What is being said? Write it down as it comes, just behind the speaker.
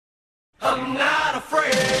I'm not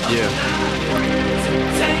afraid. Yeah.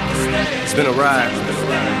 Take a stand. It's been a ride.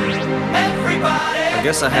 Everybody. I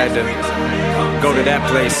guess I had to go to that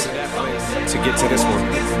place to get to this one.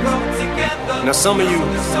 Now some of you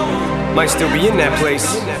might still be in that place.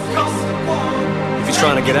 If you're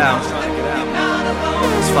trying to get out,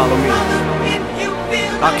 just follow me.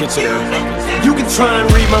 I'll get you there. You can try and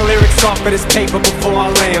read my lyrics off of this paper before I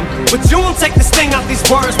lay 'em, but you won't take the sting out these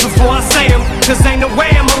words before I say 'em. Cause ain't no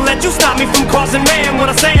way I'ma let you stop me from causing man. When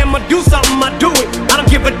I say I'ma do something, I do it. I don't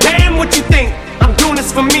give a damn what you think. I'm doing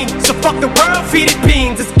this for me, so fuck the world, feed it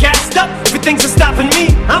beans. It's gassed up, everything's stopping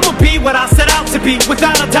me. I'ma be what I set out to be,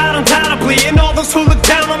 without a doubt, undoubtedly. And all those who look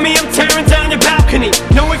down on me, I'm tearing down your balcony.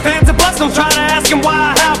 No ifs, ands, or buts, don't try to ask him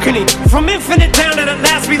why or how can he. From Infinite down to the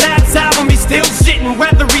last relapse album, he's still shitting,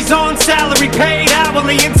 whether he's on salary, paid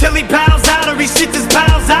hourly, until he bows out or he shit just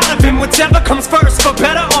bows out of him. Whichever comes first, for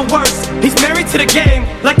better or worse. He's married to the game,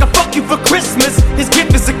 like a fuck you for Christmas. His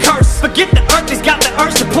gift is a curse. Forget the earth, he's got the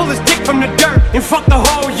urge to pull his dick from the dirt and fuck the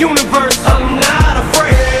whole universe. I'm not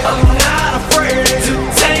afraid. I'm not afraid to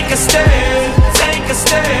take a stand. Take a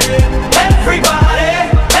stand. Everybody,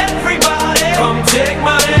 everybody, come take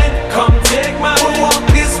my hand. Come take my hand. We'll walk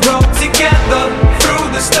this road together through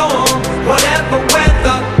the storm, whatever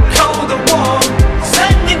weather, cold or warm. Just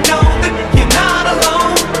letting you know that you're not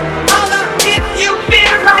alone. Holla if you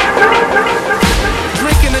feel like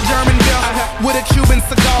drinking a German beer with a Cuban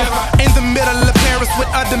cigar in the middle of Paris with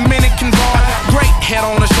a Dominican bar. Great head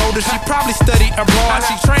on her shoulder, she probably studied abroad.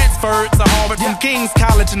 She transferred to Harvard from King's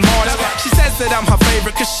College in March. She says that I'm her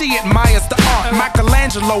favorite cause she admires the art.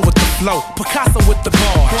 Michelangelo with the flow, Picasso with the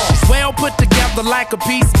bar. She's well put together like a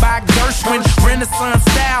piece by Gershwin, Renaissance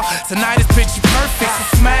style. Tonight is picture perfect, so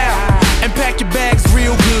smile and pack your bags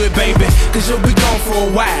real good, baby, cause you'll be gone for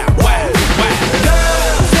a while. Wow, wow.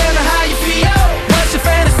 Girl, tell me how you feel. What's your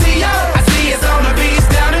fantasy, yo? I see it's on the beach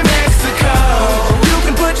down in Mexico. You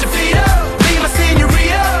can put your feet up, be my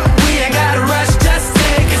senorita. We ain't gotta rush, just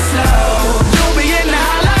take it slow. You'll be in the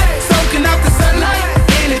highlight, soaking up the sunlight.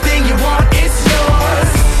 Anything you want, it's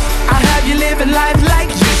yours. I'll have you living life like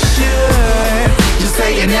you should. Just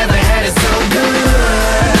say you never had it so good.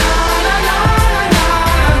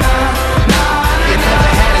 You never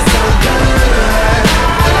had it so good.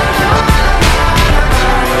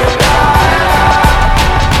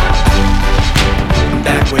 I'm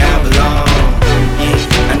back where I belong.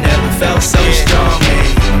 Yeah, I never felt so strong.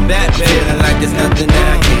 I'm back feeling like there's nothing that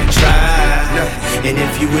I can't try. And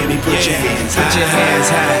if you with me, put your hands high. Put your hands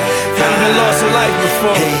high. I've been lost in life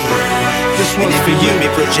before. This one's for you.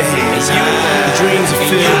 Put your hands high. The dreams are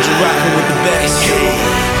filled, you're rocking with the best.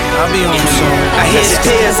 I'll be on the song. I hear the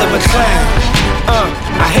tears of a clown.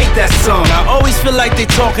 I hate that song. I always feel like they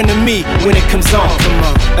talking to me when it comes on.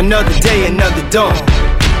 Another day, another dawn.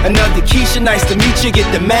 Another Keisha, nice to meet you. Get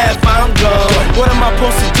the math, I'm gone. What am I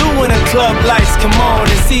supposed to do when the club lights come on?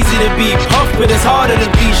 It's easy to be Puff, but it's harder to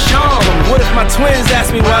be Sean. What if my twins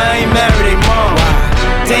ask me why I ain't married their mom?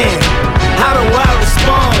 Damn, how do I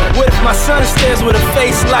respond? What if my son stares with a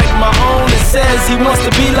face like my own and says he wants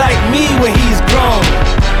to be like me when he's grown?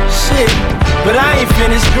 Shit, but I ain't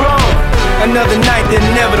finished grown. Another night, the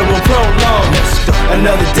inevitable prolong.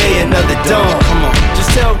 Another day, another dawn. Come on. Just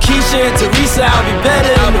tell Keisha and Teresa I'll be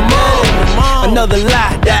better in the morning. Another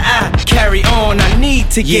lie that I carry on. I need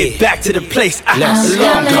to get back to the place I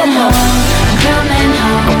belong. Come on. I'm coming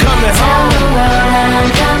home. I'm coming home. Tell the world I'm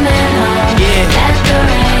coming home. Yeah. Let the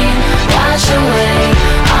rain wash away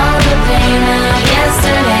all the pain of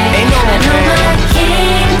yesterday. Ain't no I know my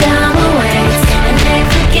kingdom awaits, and they've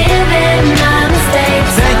forgiven my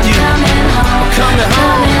mistakes. Thank you. I'm coming home. Coming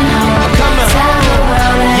home. I'm coming Tell home. the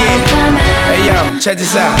world that I'm coming home. Hey yo, check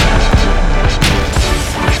this out.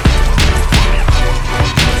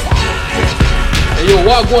 Hey yo,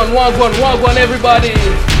 wagwan everybody.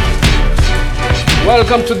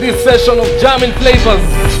 Welcome to this session of Jammin Flavours.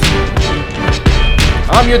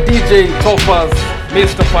 I'm your DJ, Tophaz,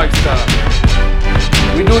 Mr. 5-Star.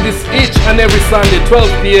 We do this each and every Sunday,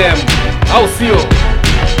 12 p.m. I'll see you.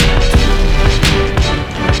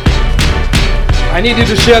 I need you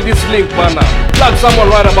to share this link, partner. Plug someone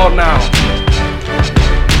right about now.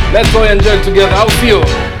 Let's go enjoy it together. I'll see you.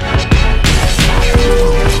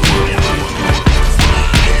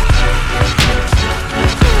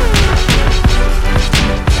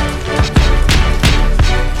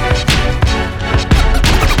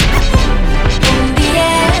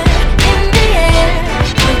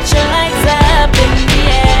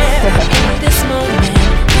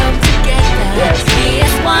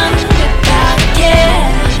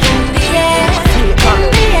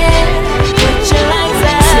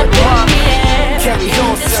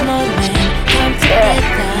 This moment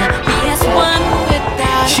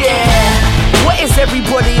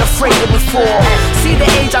before. See the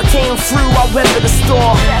age I came through, I weather the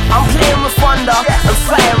storm. I'm playing with thunder and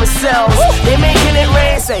fire and cells. They making it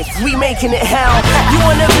rain, say we making it hell. You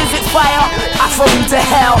wanna visit fire? I throw you to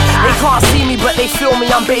hell. They can't see me but they feel me,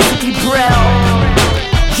 I'm basically brown.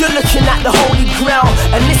 You're looking at the holy grail,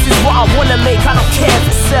 and this is what I wanna make, I don't care if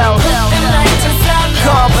it sells.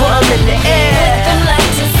 Can't put them in the air.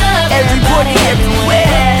 Everybody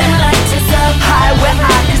everywhere. High where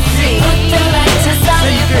I can see, so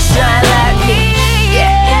you can shine like me.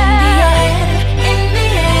 Yeah. In the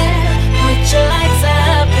air, put your lights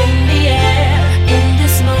up in the air. In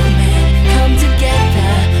this moment, come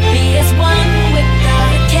together, be as one without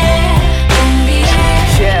a care. In the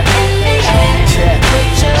air, in the air, put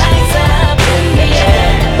your lights up in the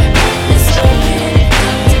air. In this moment,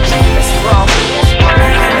 come together, be as one.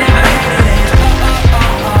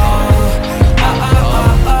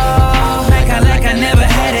 Like I never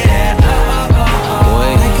had it.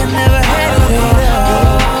 Like I never had it.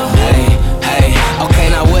 Hey, okay,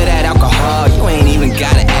 now with that alcohol, you ain't even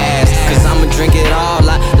gotta ask. Cause I'ma drink it all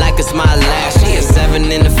like it's my last. She a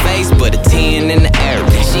 7 in the face, but a 10 in the air.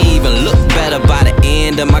 She even look better by the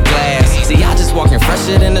end of my glass. See, I just walking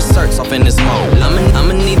fresher than the shirts off in this mode.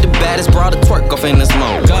 I'ma need the baddest bra to twerk off in this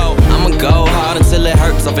mode. I'ma go hard until it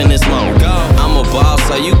hurts off in this mode. I'm a boss,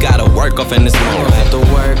 so you gotta work off in this mode. Have to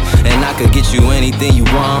work, and I could get you anything you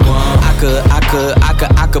want.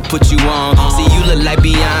 I could put you on. See, you look like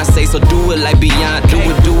Beyonce, so do it like Beyonce.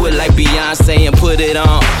 Do it like Beyonce and put it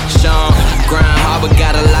on. Sean, grind hard, but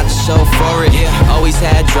got a lot to show for it. Always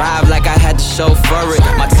had drive like I had to show for it.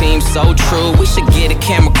 My team's so true, we should get a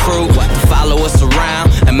camera crew to follow us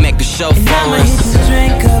around and make a show for I'ma us. hit this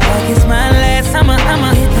drink up like it's my last. I'ma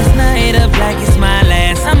hit this night up like it's my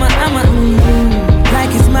last. I'ma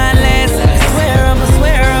like it's my last. I swear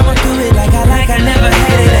I'ma do it like I never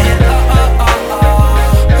had it.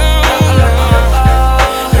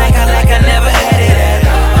 Like I never had it.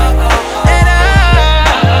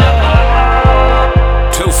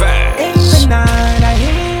 Tophaz. In the night I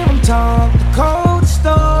hear him talk, the coldest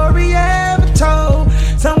story ever told.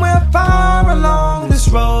 Somewhere far along this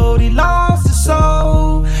road he lost his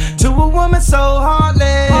soul to a woman so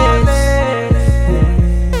heartless.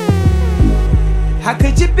 How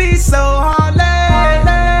could you be so heartless?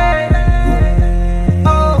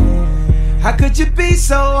 Oh, how could you be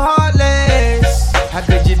so heartless? How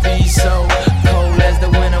could you be so cold as the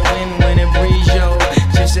winter wind when it breeze, yo?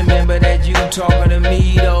 Just remember that you talking to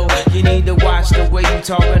me, though. You need to watch the way you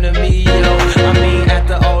talking to me, yo. I mean,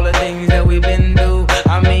 after all the things that we've been through,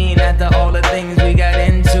 I mean, after all the things we got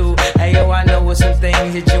into. Hey, yo, I know some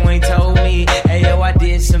things that you ain't told me. Hey, yo, I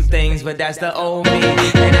did some things, but that's the old me.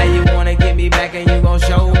 And now you wanna get me back and you gon'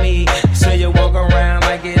 show me. So you walk around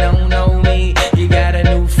like you don't know me. You got a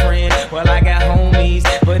new friend, well, I got homies.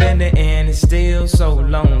 But in the end, it's still so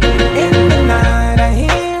lonely. In the night, I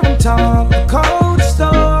hear him talk, the coldest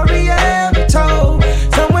story ever told.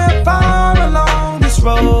 Somewhere far along this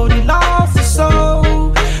road, he lost his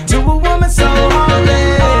soul to a woman so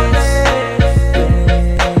heartless.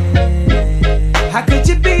 How could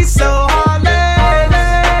you be so heartless?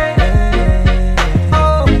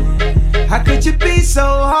 Oh, how could you be so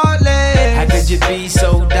heartless? How could you be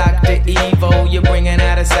so Dr. Evil? You're bringing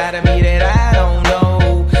out a side of me that I don't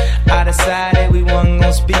know. I decided we wasn't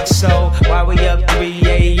gonna speak, so why we up 3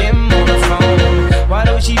 a.m. on the phone? Why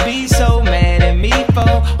don't she be so mad at me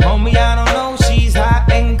for? Homie, I don't know, she's hot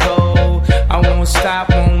and cold. I won't stop,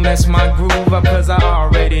 won't mess my groove up, cause I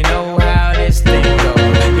already know how this thing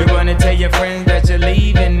goes. You're gonna tell your friends that you're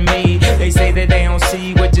leaving me. They say that they don't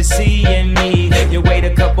see what you see in me. You wait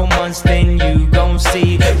a couple months, then you gon'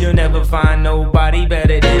 see. You'll never find nobody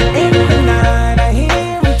better than me. In the night, I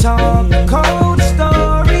hear him talk, the coldest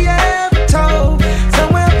story ever told.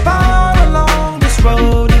 Somewhere far along this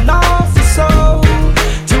road, he lost his soul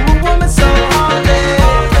to a woman so heartless.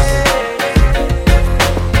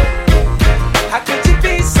 How could you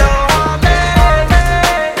be so heartless?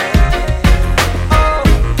 Oh,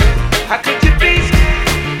 how could you be?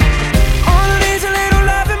 All I need's a little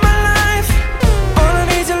love in my life. All I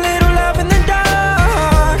need's a little love in the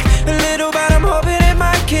dark. A little, but I'm hoping it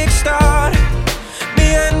might kickstart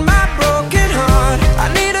me and my broken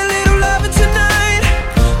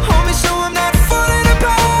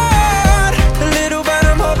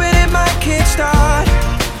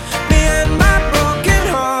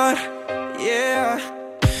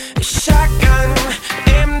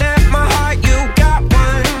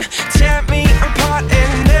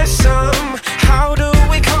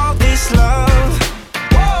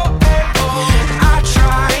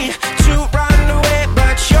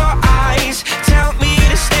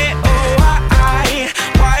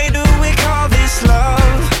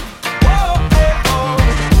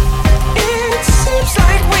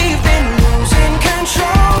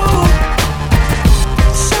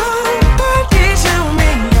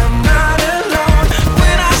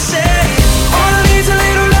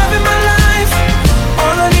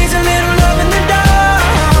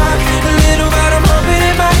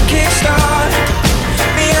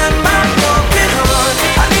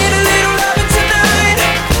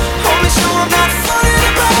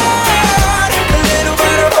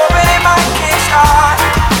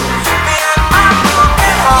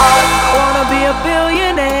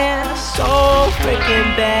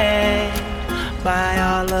taken back by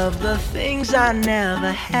all of the things I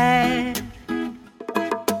never had.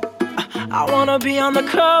 I wanna be on the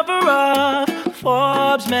cover of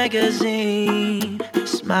Forbes magazine,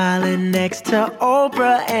 smiling next to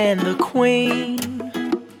Oprah and the Queen.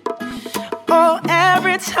 Oh,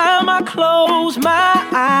 every time I close my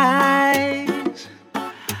eyes,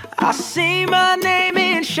 I see my name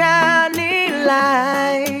in shining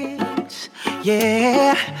lights.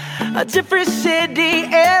 Yeah, a different city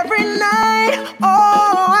every night.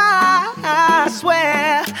 Oh, I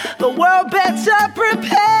swear the world better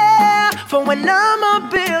prepare for when I'm a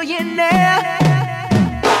billionaire.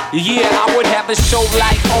 Yeah, I would have a show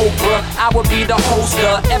like Oprah. I would be the host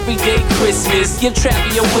of Everyday Christmas. Give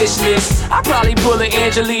Trappy a wish list. I'd probably pull a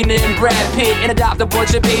Angelina and Brad Pitt and adopt a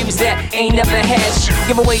bunch of babies that ain't never had shit.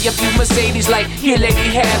 Give away a few Mercedes like, here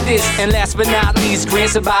lady, have this. And last but not least,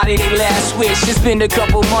 grant somebody their last wish. It's been a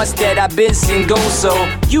couple months that I've been single, so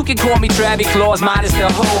you can call me Travis Claus minus the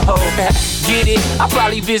ho-ho. Get it? I'll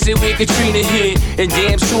probably visit where Katrina hit, and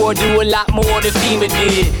damn sure do a lot more than FEMA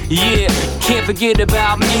did. Yeah, can't forget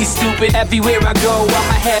about me, stupid. Everywhere I go,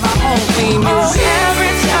 I'ma have my own theme music. Oh,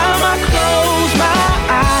 every time I close my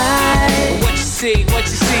eyes, What you see,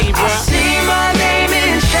 bro? I see my name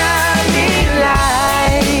in shining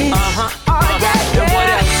lights. Oh, yeah, And what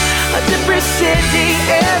else? a different city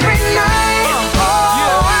every night.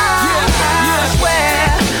 I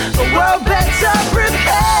swear the world better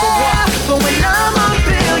prepare for when I'm a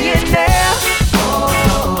billionaire.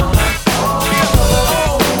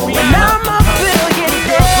 When I'm a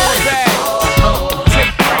billionaire.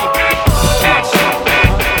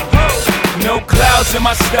 No clouds in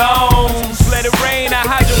my stones. Let it rain, I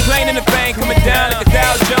hydroplane in the bank, coming down like a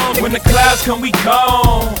Dow Jones. When the clouds come, we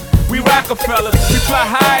gone. We Rockefellers, we fly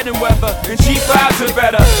higher than weather, and G5s are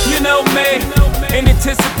better. You know me, in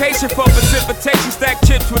anticipation for precipitation, stack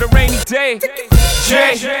chips with a rainy day.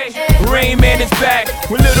 Jay, Rain Man is back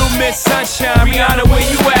with Little Miss Sunshine. Rihanna, where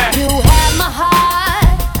you at? You have my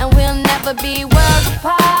heart, and we'll never be worlds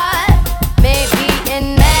apart. Maybe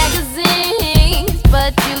in magazines,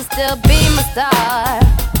 but you still be my star.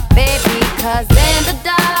 Baby, 'cause in the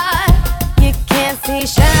dark, you can't see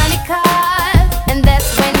shiny cars. And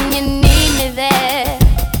that's when you need me there.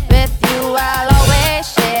 With you, I'll always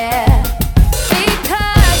share.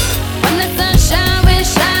 Because when the sunshine, we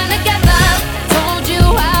shine together. Told you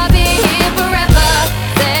I'll be here forever.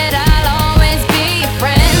 Said I'll always be your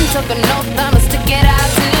friend. Took an oath, I'ma stick it out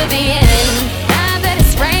to the end. Now that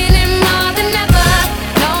it's raining more than ever,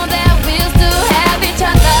 know that we'll still have each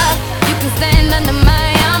other.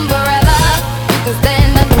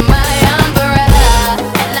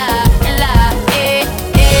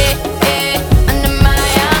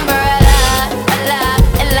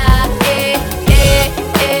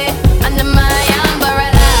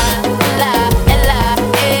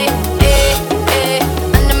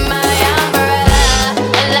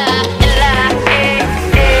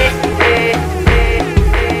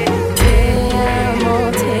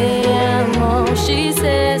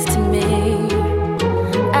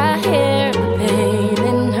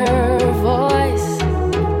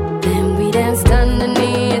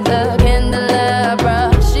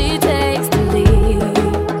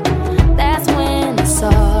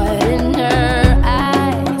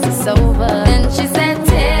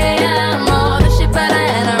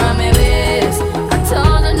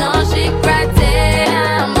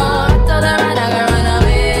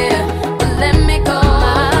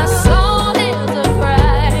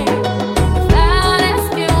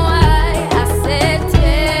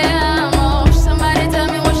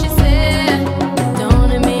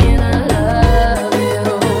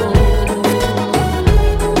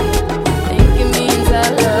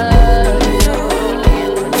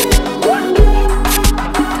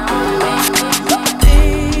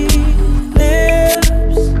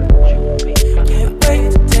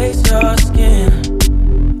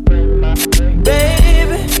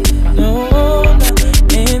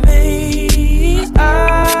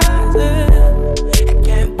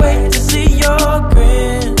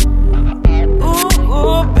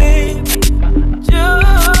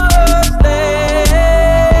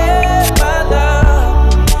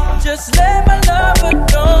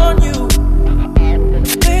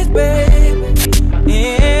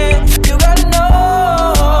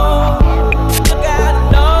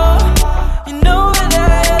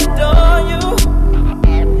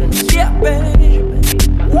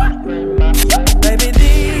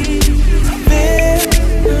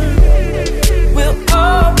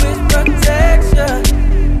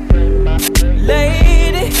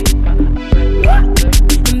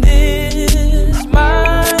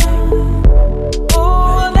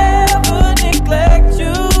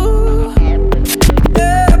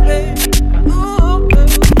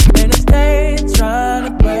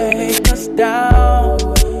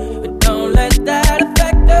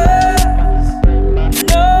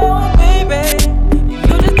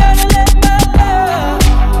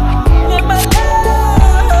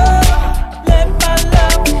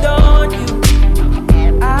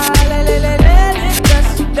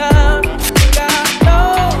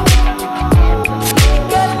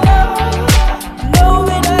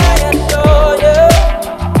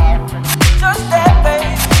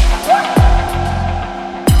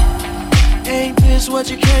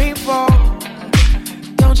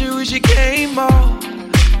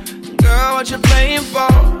 what you're playing for.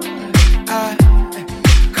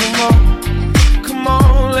 Come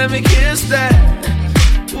on, let me kiss that.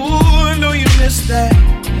 Ooh, I know you missed that.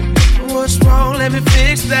 What's wrong? Let me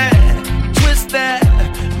fix that. Twist that,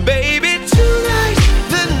 baby. Tonight,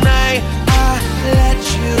 the night I let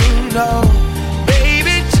you know.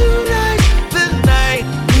 Baby, tonight, the night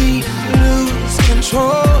we lose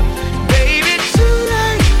control. Baby,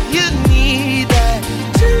 tonight, you need that.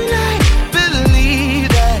 Tonight, believe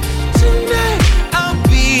that. Tonight, I'll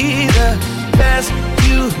be the best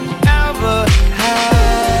you ever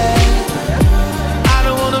had. I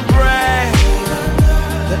don't wanna brag,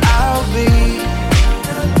 but I'll be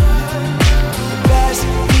the best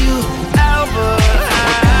you ever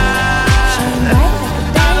had.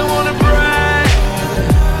 I don't wanna brag,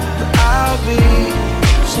 but I'll be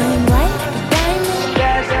Shine bright like a diamond. the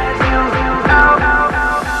best you ever.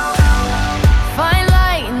 Fine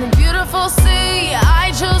light in the beautiful sea.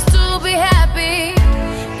 I chose to be happy.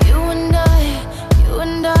 You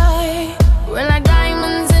and I, we're like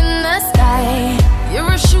diamonds in the sky.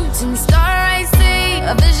 You're a shooting star, I see,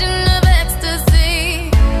 a vision of ecstasy.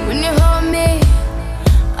 When you hold me,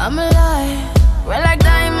 I'm alive. We're like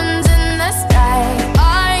diamonds in the sky.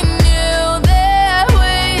 I knew that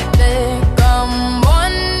we'd become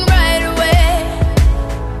one right away.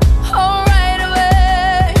 Oh, right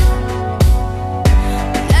away.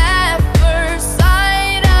 At first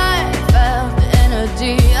sight, I felt the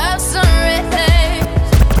energy of sun rays.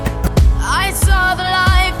 I saw the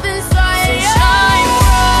life inside. So shine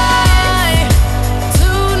bright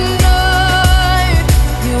tonight.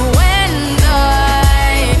 You and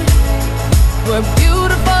I, we're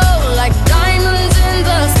beautiful like diamonds in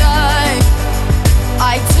the sky.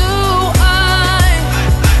 I too, I'm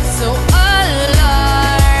so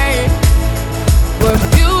alive. We're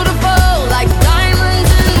beautiful like diamonds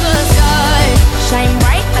in the sky. Shine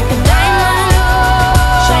bright like a diamond.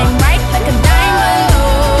 Shine bright like a diamond.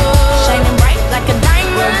 Shining bright like a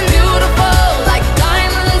diamond. We're beautiful like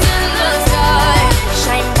diamonds in the sky.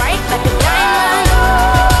 Shine bright like a diamond.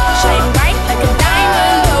 Shine bright like a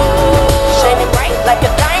diamond. Shining bright like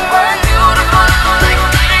a diamond. Beautiful like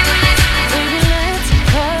diamonds. Baby, let's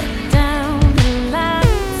cut down the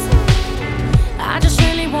lights. I just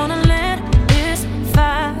really wanna let this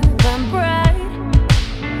fire burn bright.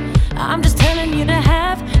 I'm just telling you to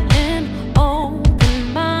have an open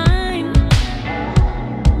mind.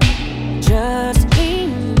 Just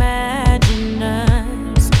imagine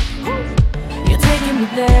us. You're taking me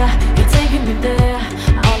there, you're taking me there.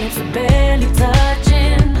 Our lips are barely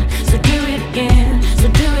touching. So do it again, so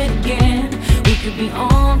do it again. We could be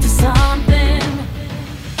on to something.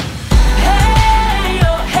 Hey,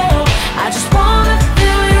 oh, hey, oh. I just wanna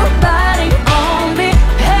feel your body on me.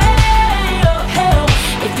 Hey, oh, hey,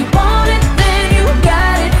 oh. If you want it, then you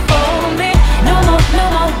got it for me. No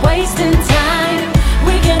more wasting time.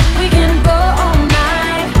 We can go all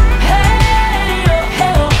night. Hey, oh,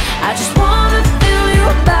 hey, oh. I just wanna feel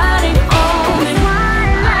your body on me.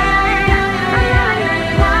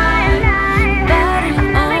 Body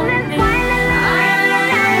on me.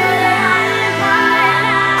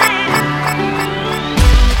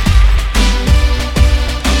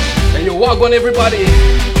 Hey, yo, wagwan everybody.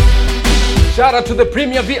 Shout out to the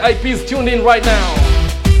premier VIPs tuned in right now.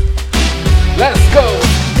 Let's go.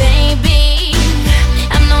 Baby,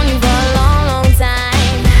 I've known you for a long, long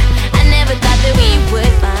time. I never thought that we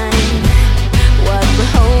would find what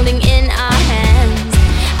we're holding in our hands.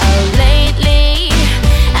 Oh, lately,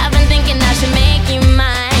 I've been thinking I should make you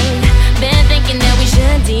mine. Been thinking that we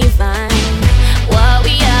should define what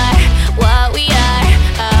we are, what we are.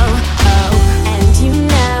 Oh, oh. And you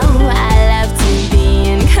know I love to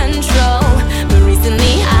be in control, but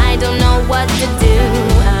recently I don't know what to do.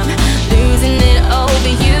 I'm losing it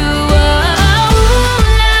over you.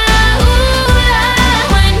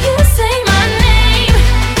 When you say my name,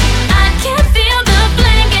 I can feel the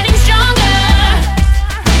flame getting stronger.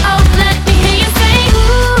 Oh, let me hear you say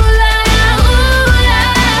ooh la,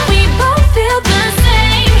 we both feel the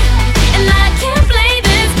same, and I can't play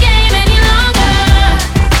this game any longer.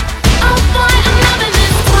 Oh boy, I'm loving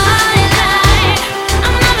this twilight.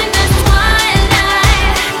 I'm loving this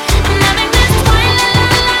twilight. I'm loving this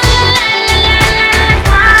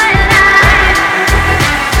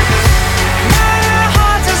My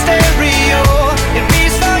heart's a stereo. It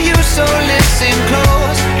beats for you, so listen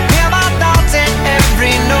close. Hear my thoughts in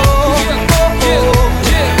every note.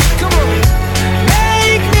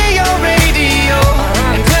 Make me your radio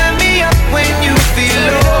and turn me up when you feel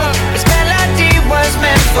low. This melody was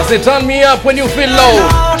meant I for say turn me up when you feel low.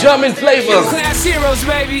 Jammin Flavours. Class heroes,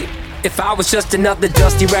 baby. If I was just another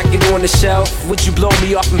dusty record on the shelf, would you blow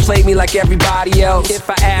me off and play me like everybody else? If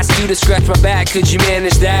I asked you to scratch my back, could you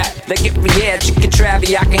manage that? Like if we had chicken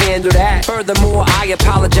travy, I can handle that. Furthermore, I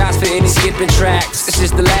apologize for any skipping tracks. It's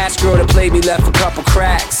just the last girl that played me left a couple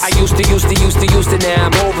cracks. I used to, now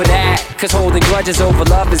I'm over that. Cause holding grudges over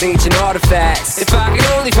love is ancient artifacts. If I could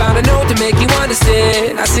only find a note to make you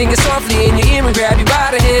understand, I sing it softly in your ear and grab you by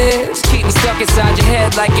the hands. Keep me stuck inside your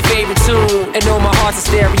head like your favorite tune, and know my heart's a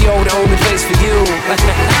stereo, the only place for you. My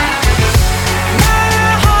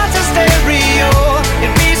heart's a stereo,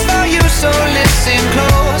 it beats for you, so listen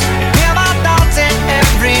close. Hear my thoughts in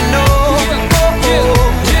every note.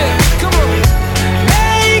 Come on.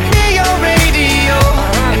 Make me your radio,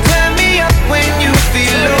 and turn me up when you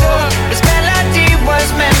feel low. This melody was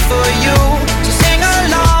meant for you, so sing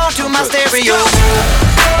along to my stereo.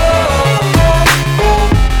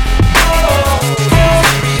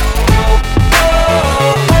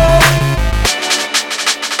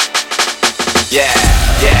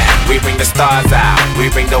 We bring the stars out, we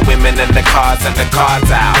bring the women and the cars and the cards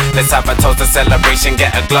out. Let's have a toast, a celebration,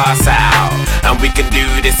 get a glass out, and we can do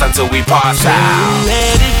this until we pass out.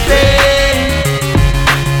 Let it rain,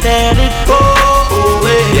 let it go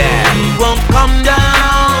away. We won't come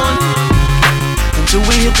down until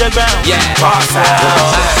we hit the ground. Pass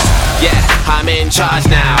out. I'm in charge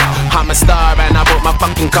now. I'm a star and I bought my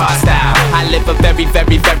fucking car style. I live a very,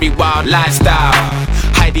 very, very wild lifestyle.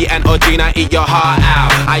 Heidi and Audrina, eat your heart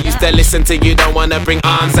out. I used to listen to you, don't wanna bring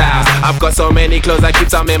arms out. I've got so many clothes, I keep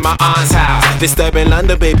some in my aunt's house. Disturbing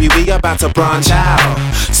London, baby, we about to branch out.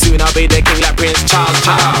 Soon I'll be the king like Prince Charles.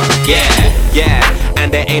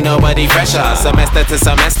 And there ain't nobody fresher. Semester to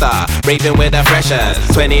semester, raving with the freshers.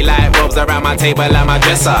 20 light bulbs around my table and my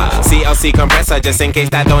dresser. CLC compressor, just in case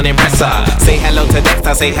that don't impress her. Say hello to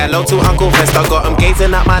Dexter, say hello to Uncle Fester. Got him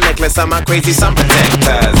gazing at my necklace and my crazy sun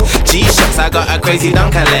protectors. G-Shocks, I got a crazy dumb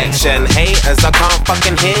collection. Haters, I can't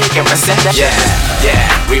fucking hear you reception.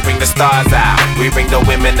 We bring the stars out, we bring the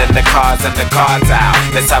women and the cars and the cards out.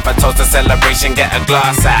 Let's have a toast, a celebration, get a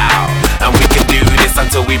glass out, and we can do this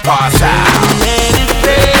until we pass out. Let it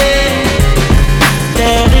rain,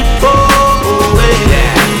 let it go away.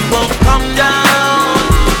 We won't come down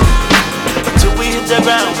until we hit the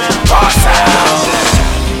ground. Pass out.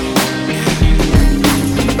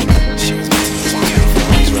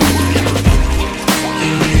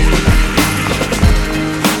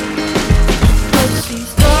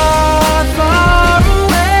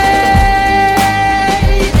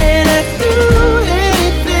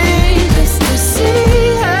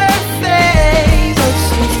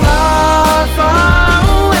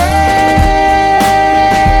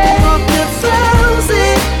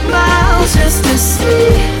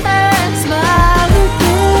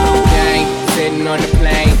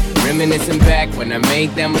 When I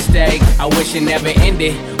made that mistake, I wish it never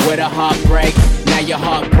ended with a heartbreak. Now you're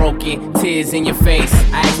heartbroken, tears in your face.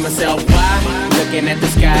 I ask myself why, looking at the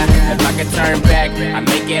sky. If I could turn back, I'd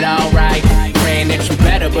make it alright. Praying that you're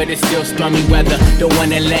better, but it's still stormy weather. Don't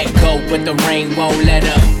wanna let go, but the rain won't let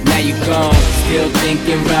up. Now you're gone, still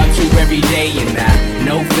thinking about you every day. And I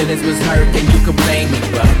know feelings was hurt, and you could blame me,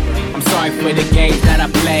 but I'm sorry for the games that I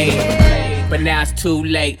played. But now it's too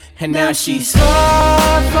late, and now she's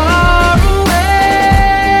far, far away.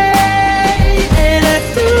 And I'd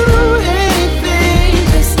do anything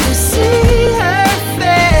just to see her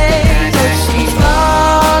face. But she's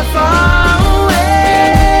far, far away.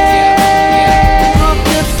 Walk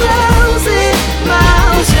 1,000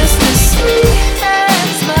 miles just to see her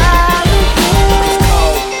smile again. It's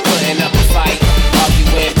cold, putting up a fight,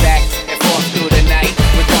 arguing back and forth through the night.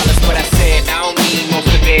 Regardless what I said, I don't mean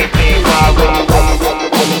most of it.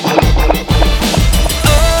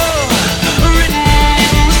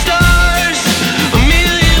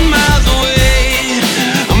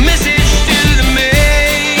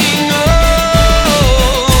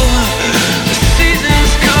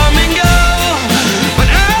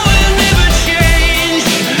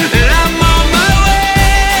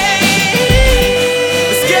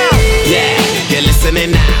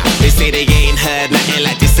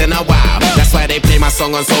 In a while, that's why they play my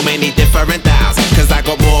song on so many different dials. Cause I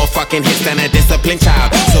got more fucking hits than a disciplined child.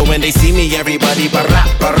 So when they see me, everybody barack.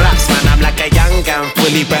 Man, I'm like a young gun,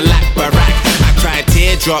 fully barack. I cry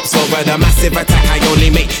teardrops over the massive attack. I only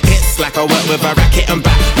make hits like I work with a racket and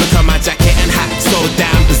back. Look at my jacket and hat, so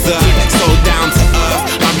damn berserk, so down to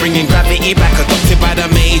earth. I'm bringing gravity back, adopted by the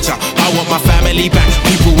major. I want my family back.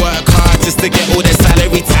 People work hard just to get all their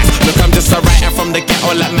salary tax. Look, I'm just a writer from the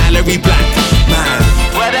ghetto like Mallory Black. Man,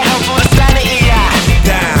 where the hell's all the sanity at?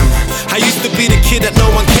 Damn, I used to be the kid that no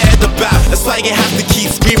one cared about. That's why you have to keep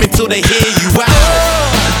screaming till they hear you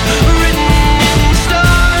out.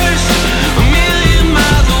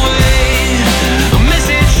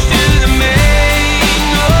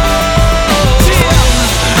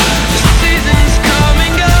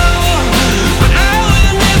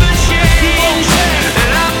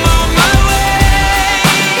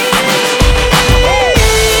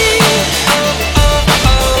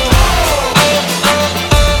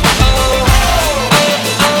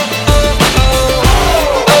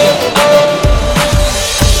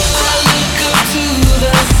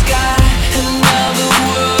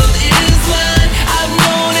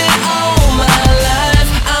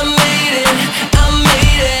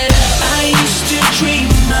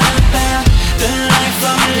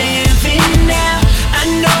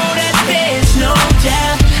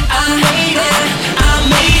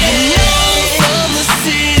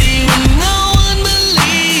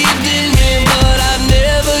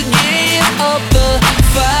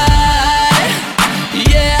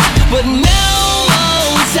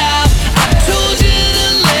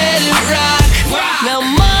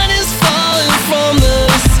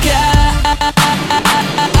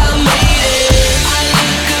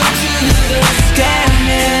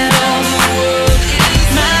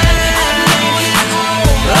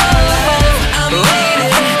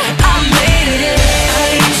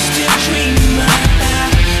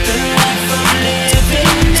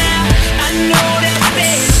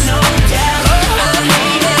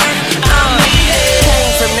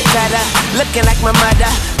 looking like my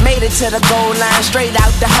mother. Made it to the goal line, straight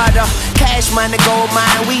out the huddle. Cash money, gold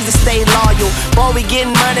mine, we just stay loyal. Boy, we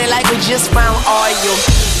getting money like we just found oil.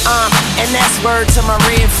 And that's word to my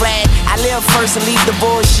red flag. I live first and leave the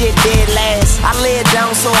bullshit dead last. I lay it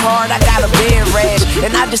down so hard, I got a bed rash.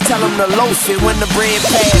 And I just tell them to loaf it when the bread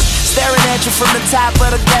pass. Staring at you from the top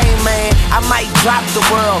of the game, man. I might drop the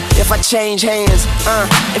world if I change hands.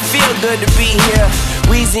 It feel good to be here.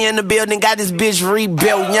 Weezy in the building, got this bitch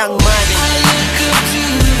rebuilt, Young Money. I look up to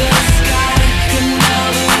the sky, and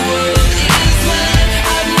now the world is mine.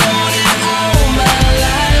 I've known it all my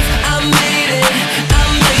life. I made it, I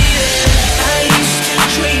made it. I used to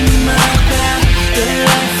dream about the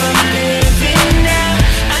life I'm living now.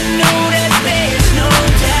 I know that there's no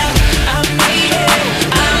doubt. I made it,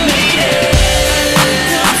 I made it. I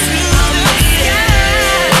look up to the sky,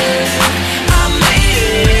 I made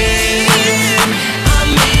it.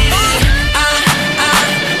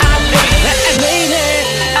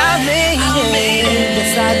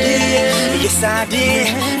 Yes, I did.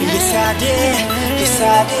 Yes, I did. Yes,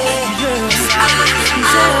 I did.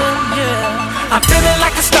 I'm feeling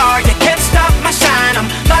like a star, you can't stop my shine. I'm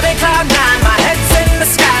flying cloud nine, my head's in the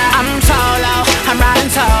sky. I'm solo, I'm riding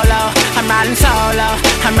solo, I'm riding solo,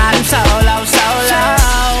 I'm riding solo, solo.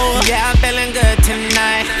 Yeah, I'm feeling good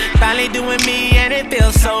tonight. Finally doing me and it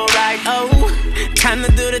feels so right. Oh, time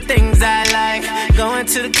to do the things I like. Going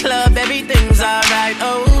to the club, everything's alright.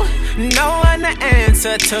 Oh, no one to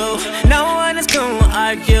answer to, no one is gonna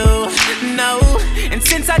argue, no. And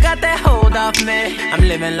since I got that hold off me, I'm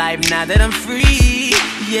living life now that I'm free,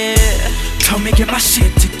 yeah. Told me get my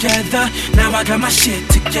shit together, now I got my shit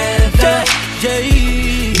together,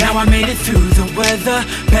 yeah. Now I made it through the weather,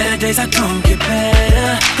 better days are gonna get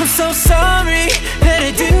better. I'm so sorry that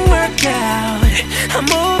it didn't work out, I'm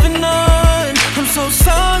moving on. I'm so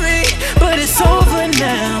sorry, but it's over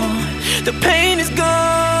now, the pain is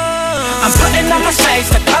gone. I'm putting on my shades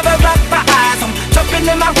to cover up my eyes. I'm jumping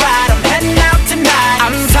in my ride, I'm heading out tonight.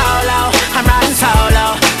 I'm solo, I'm riding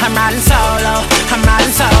solo, I'm riding solo, I'm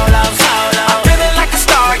riding solo, solo. I'm feeling like a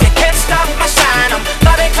star, you can't stop my shine. I'm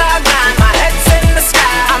flying cloud nine, my head's in the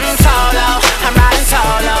sky. I'm solo, I'm riding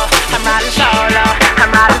solo, I'm riding solo,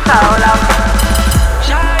 I'm riding solo.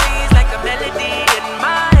 Shawty's like a melody in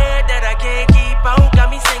my head that I can't keep out.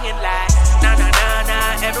 Got me singing like na na na na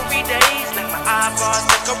every day's like my eyeballs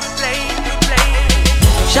like a replay.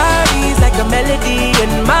 Shawty's like a melody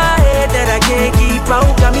in my head that I can't keep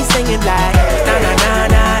out. Got me singing like na na na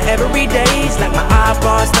na every day's like my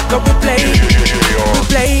eyeballs like a replay.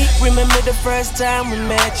 Replay. Remember the first time we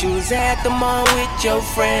met? You was at the mall with your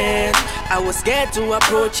friends. I was scared to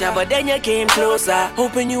approach ya, but then you came closer,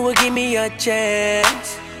 hoping you would give me a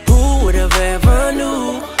chance. Who would have ever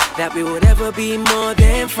knew that we would ever be more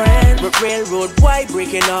than friends? But railroad boy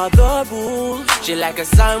breaking all the rules. She like a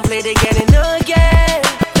song played again and again.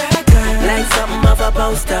 That girl, like something of a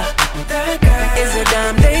poster. That girl is a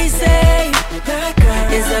dime they say. That girl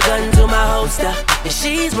is a gun to my holster, and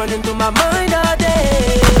she's running through my mind all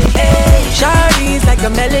day. Hey, Shawty's like a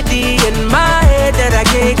melody in my head that I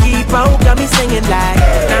can't keep out. Got me singing like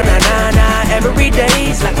na na na na every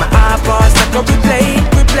day's like my eyeballs like a replay,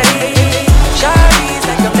 replay. Shawty's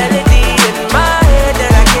like a melody in my head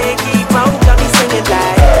that I can't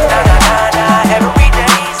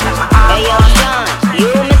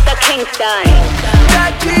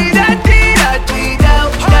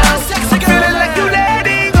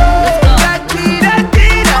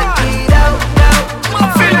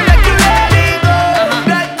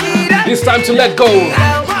time to let go.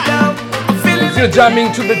 If you're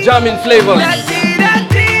jamming to the Jammin Flavours,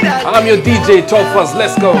 I'm your DJ Tophaz,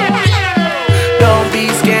 let's go. Don't be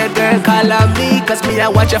scared, girl, call on me. Cause me, I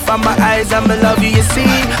watch you from my eyes and me love you, you see.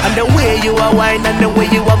 And the way you are wine and the way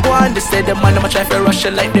you are going. They say the man, I'ma try to rush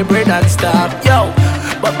you like the bread and stop. Yo,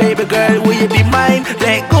 but baby girl, will you be mine?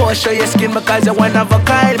 Let go, show your skin because you're one of a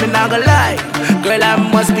kind. Me not gonna lie, girl, I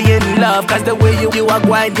must be in love. Cause the way you are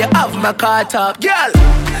wine, you have my car top. Girl,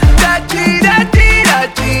 da-dee, da-dee,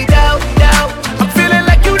 da-dee, da-dee. I'm feeling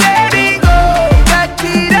like you let it go.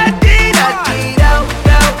 Da-dee, da-dee, da-dee, da-dee.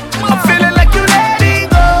 I'm feeling like you let it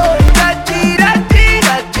go. Da-dee, da-dee,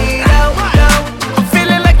 da-dee, da-dee. I'm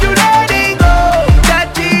feeling like you let it go.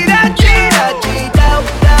 Da-dee, da-dee, da-dee,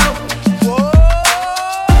 da-dee.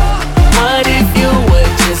 What if you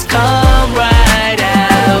would just come right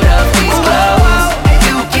out of these clothes?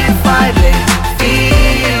 You can finally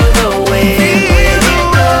feel the way when it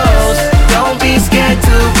goes. Don't be scared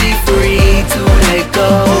to be free, to let go.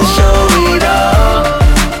 Show it all.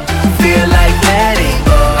 Feel like letting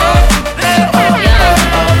go.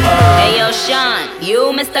 Hey yo, Sean, you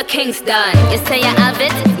Mr. Kingston. You say you have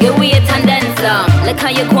it, you wait and then some. Look how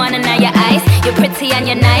you go on and now your eyes. You're pretty and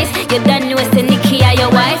you're nice. You done know it's the Nikki or your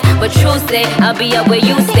wife. But true say, I'll be up where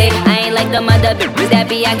you stay. I ain't like the mother bitch that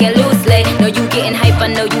be I get loosely. Know you getting hype, I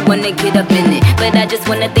know you wanna get up in it. But I just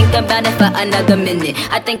wanna think about it for another minute.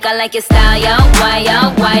 I think I like your style, yo. Why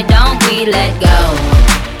don't we let go?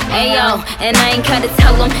 Ayo, and I ain't gotta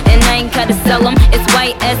tell them, and I ain't gotta sell them. It's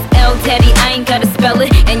YSL, daddy, I ain't gotta spell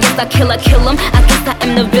it. And yes, I kill them, I guess I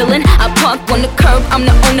am the villain. I park on the curb, I'm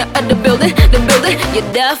the owner of the building. You're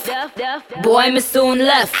deaf? Boy, me soon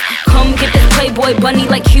left. Come get this Playboy bunny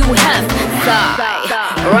like you have. Sigh,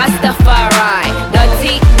 Rastafari,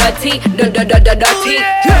 dirty. What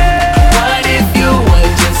if you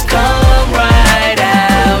would just come right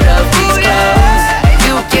out of these clothes?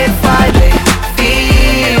 You can finally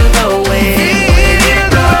feel the way when it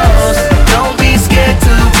goes. Don't be scared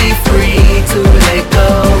to be free, to let go.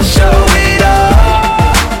 Show it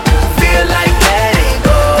all. Feel like letting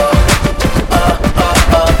go.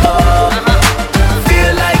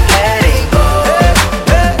 Feel like letting go.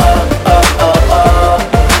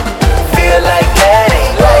 Feel like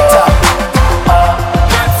letting go.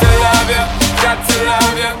 Got to love you, got to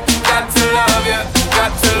love you, got to love you,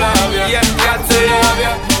 got to love you. Yeah, got to love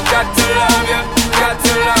you, got to love you, got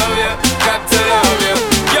to love you, got to love you.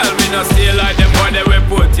 Girl, me no stay like them boy, they will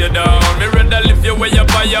put you down. Me rather lift you way up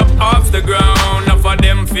off the ground. Enough of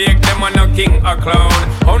them fake, them are no king or clown.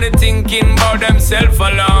 Only thinking about themself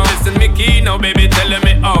alone. Listen me key now, baby, telling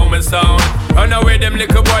me how me sound. Run away them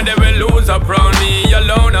little boy, they will lose up round me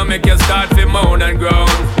alone. I make you start to moan and groan.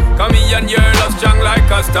 Come here and you're love strong like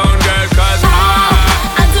a stone girl. Cause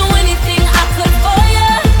I do anything I could for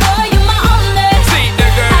you. Boy, you my only. See the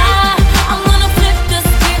girl. I'm gonna flip the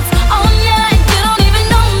script on ya and you don't even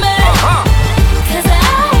know me. Cause I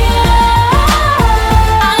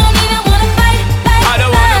don't even wanna fight. I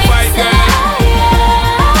don't wanna fight, girl.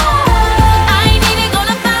 I ain't even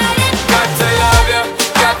gonna fight it. Got to love you,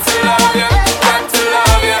 got to love you, got to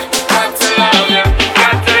love you, got to love you,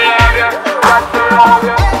 got to love you, got to love you.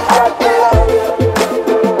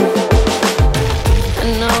 I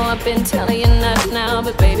know I've been telling you not now,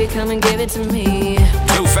 but baby, come and give it to me.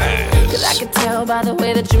 Tophaz. Cause I can tell by the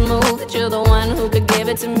way that you move that you're the one who could give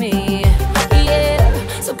it to me.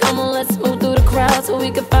 Yeah, so come on, let's move through the crowd so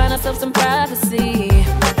we can find ourselves some privacy.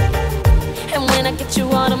 And when I get you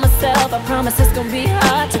all to myself, I promise it's gonna be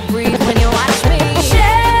hard to breathe when you watch me.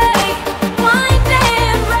 Shake, wind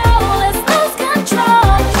and roll, let's lose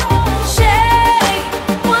control. Shake,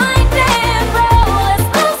 wind and roll, let's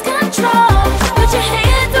lose control. Put your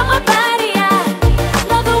hands on my body, I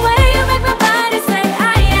love the way you make my body say,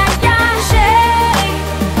 ay, ay, ay. Shake,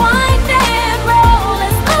 wind and roll,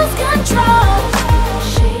 let's lose control.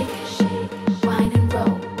 Shake, wind and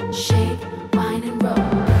roll, shake, wind and roll.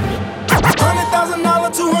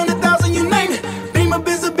 $100,000, $200,000, you name it. Beamer,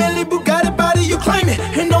 Benz, Bentley, Bugatti, body, you claim it.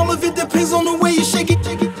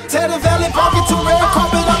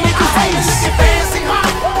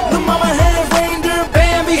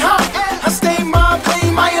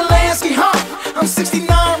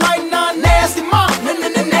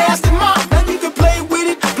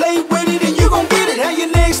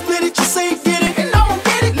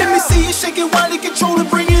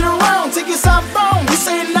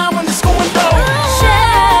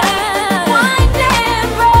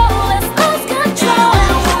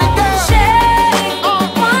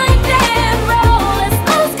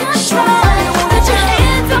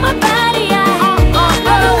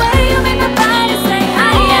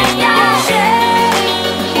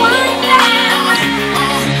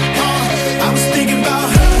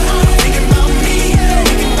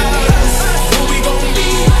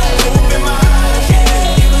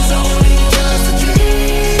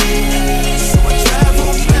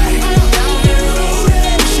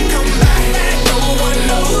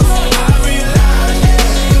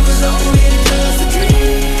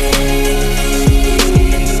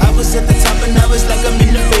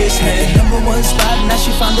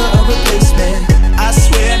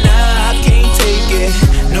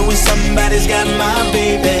 body's got my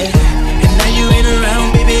baby. And now you ain't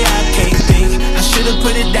around, baby, I can't think. I should've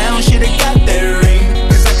put it down, should've got that ring.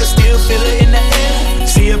 Cause I can still feel it in the air.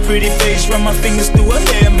 See her pretty face, run my fingers through her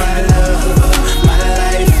hair. My love, my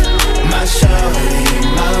life, my shawty,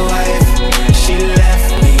 my wife. She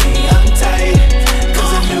left me, I'm tight.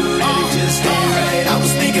 Cause I knew that it just ain't right. I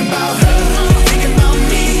was thinking about her, thinking about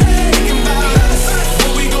me, thinking about us.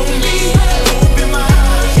 What we gon' be, open my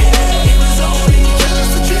eyes. Yeah, it was only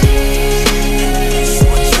just a dream. So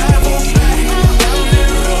I travel back down that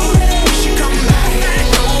road. When she come back,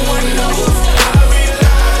 no one knows. I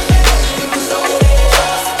realize it was only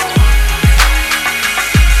just.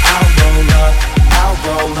 I'll roll up, I'll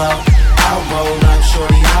roll up, I'll roll up,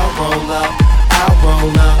 shorty, I'll roll up, I'll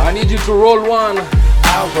roll up. I need you to roll one.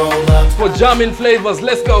 I'll roll up for Jammin Flavours.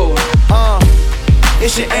 Let's go.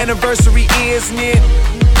 It's your anniversary, isn't it?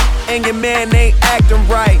 And your man ain't acting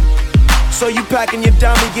right. So you packing your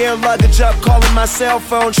dummy gear luggage up, calling my cell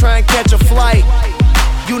phone, trying to catch a flight.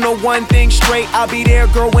 You know one thing straight, I'll be there,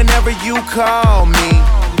 girl, whenever you call me.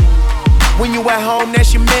 When you at home,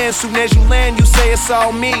 that's your man. Soon as you land, you say it's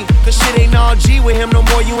all me. Cause shit ain't all G with him no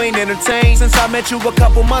more, you ain't entertained. Since I met you a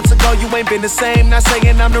couple months ago, you ain't been the same. Not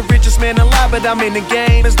saying I'm the richest man alive, but I'm in the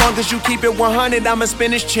game. As long as you keep it 100, I'ma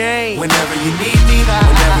spin this chain. Whenever you need me,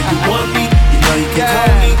 whenever you want me, you know you can call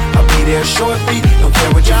me. I'll be there shortly. Don't care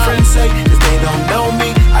what your friends say, cause they don't know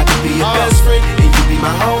me. I can be your best friend, and you be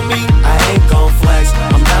my homie. I ain't gon' flex,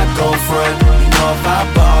 I'm not gon' front. You know if I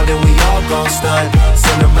ball, then we all gon' stunt.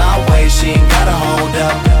 Send her my way, she ain't gotta hold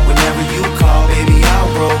up. Whenever you call, baby, I'll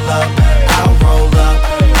roll up. I'll roll up,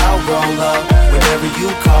 I'll roll up. Whenever you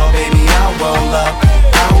call, baby, I'll roll up.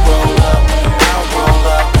 I'll roll up, I'll roll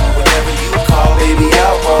up. Whenever you call, baby,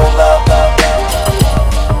 I'll roll up.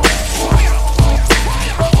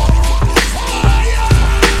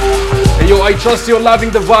 Hey yo, I trust you're loving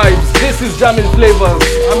the vibes. This is Jammin Flavours.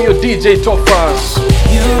 I'm your DJ Tophaz.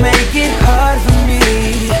 You make it hard for me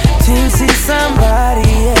to see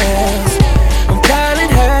somebody else. I'm calling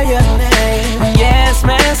her your name. Yes,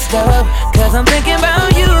 messed up, cause I'm thinking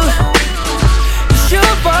about you. It's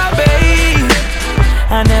your fault, babe.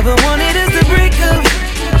 I never wanted us to break up.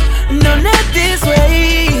 No, not this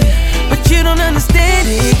way. But you don't understand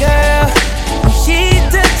it, girl. When she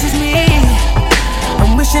touches me,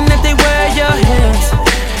 I'm wishing that they were your hands.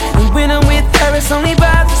 And when I'm with her, it's only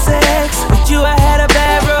about the sex. With you, I had a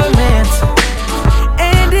bad romance.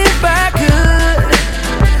 And if I could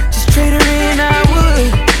just trade her in, I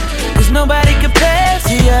would. Cause nobody compares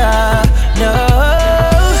to you. No,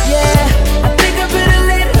 yeah. I think I better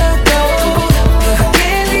let her go. I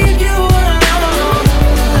can't leave you alone.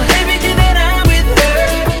 Everything that I'm with her,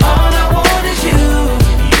 all I want is you.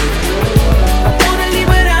 I wanna leave,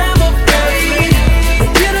 but I'm afraid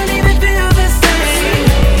that you don't even feel the same.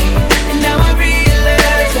 And now I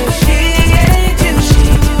realize that she ain't you.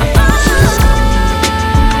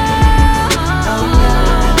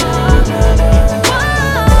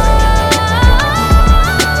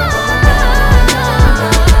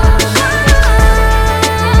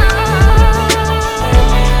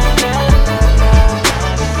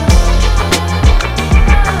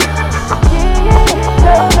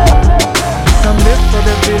 Some live for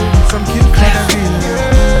the bill, some kill for the bill.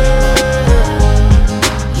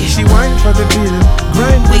 She whine for the bill,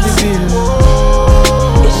 grind for the bill.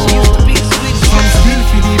 Some steal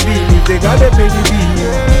for the bill, if they gotta pay the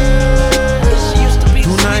bill.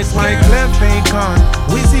 Tonight my clef ain't gone,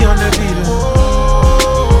 Wizzy on the bill.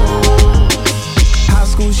 High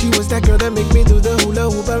school she was that girl that make me do the hula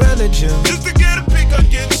hoop around the gym. Just to get a pick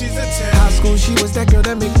again, she's a 10. High school she was that girl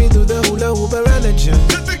that make me do the hula hoop around the gym.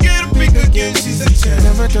 Just to get a pick again, she's a 10.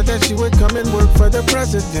 Never thought that she would come and work for the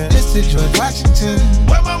president. Mr. George Washington,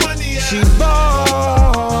 where my money at? She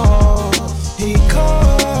bought, he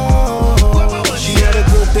called. She had a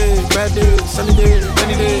good day, bad day, sunny day,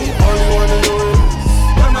 rainy day. All you wanna know is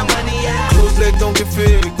where my money at? Close leg don't get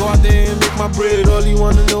fed, go out there and make my bread. All you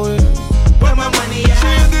wanna know is where my money at? She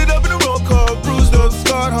ended up in a roll call, bruised up,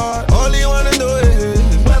 scarred heart. All you wanna know is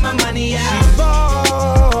where my money at? She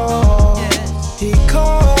bought, he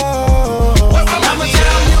called. I'ma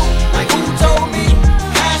tell you, like who told me,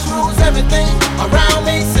 cash rules everything around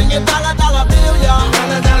me. Sing your dollar, dollar bill, y'all.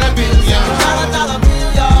 Dollar, dollar bill, y'all. Dollar, dollar bill,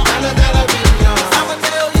 y'all. Dollar, dollar bill, y'all. I'ma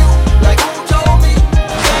tell you, like who told me,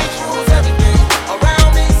 cash rules everything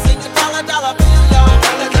around me. Sing your dollar, dollar bill, y'all.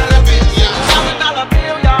 Dollar, dollar bill, y'all. Dollar, dollar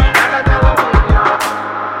bill, y'all. Dollar, dollar bill, y'all.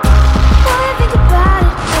 Boy, I think about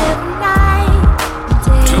it every night.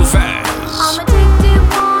 Tophaz. I'm addicted,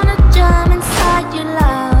 wanna jump inside your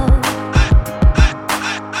love.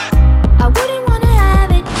 I wouldn't wanna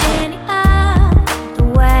have it any other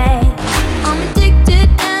way.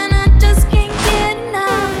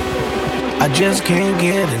 just can't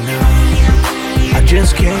get enough. I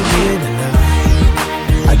just can't get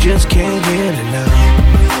enough. I just can't get enough.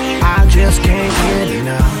 I just can't get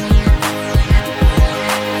enough.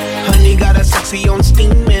 Honey got a sexy on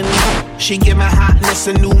steaming. She give my hotness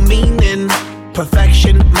a new meaning.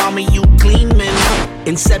 Perfection, mommy, you gleaming.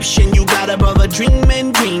 Inception, you got a brother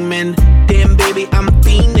dreaming, dreaming. Damn, baby, I'm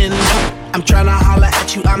fiending. I'm tryna holler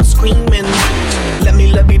at you, I'm screaming. Let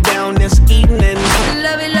me love you down this evening.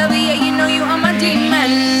 Love it, yeah, you know you are my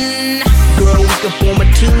demon. Girl, we could form a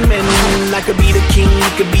team and I could be the king,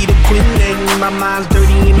 you could be the queen. And my mind's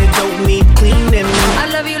dirty and it don't need cleaning. I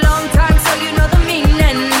love you long time, so you know the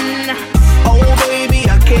meaning. Oh, baby,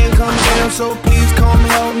 I can't come down, so please come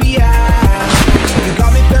help me out. You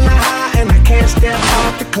got me feeling high and I can't step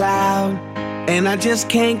off the cloud. And I just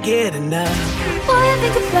can't get enough. Boy, I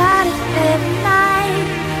think about it every night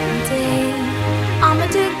and day. I'm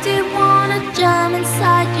addicted, wanna jump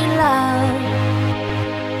inside your love.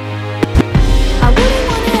 I wouldn't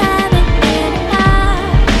wanna have it any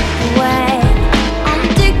other way. I'm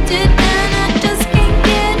addicted and I just can't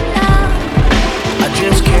get enough. I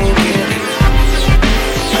just can't get enough.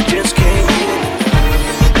 I just can't get enough.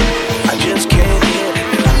 I just can't get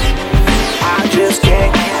enough. I just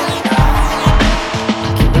can't get enough.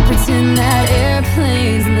 Pretend that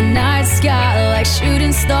airplanes in the night sky like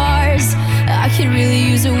shooting stars. I could really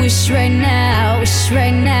use a wish right now, wish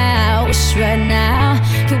right now, wish right now.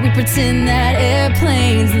 Could we pretend that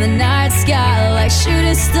airplanes in the night sky like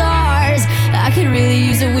shooting stars? I could really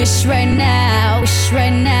use a wish right now, wish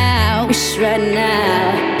right now, wish right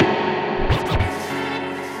now.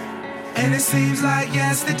 And it seems like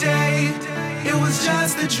yesterday, it was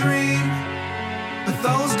just a dream. But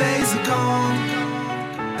those days are gone,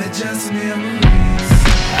 they're just memories.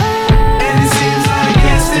 And it seems like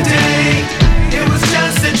yesterday, it was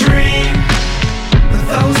just a dream. But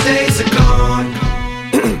those days are gone.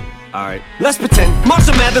 Alright, let's pretend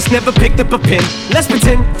Marshall Mathers never picked up a pen. Let's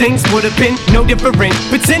pretend things would have been no different.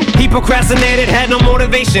 Pretend he procrastinated, had no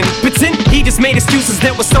motivation. Pretend he just made excuses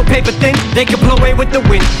that were so paper thin they could blow away with the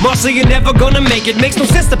wind. Marshall, you're never gonna make it. Makes no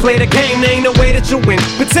sense to play the game, there ain't no way that you'll win.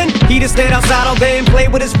 Pretend he just stayed outside all day and played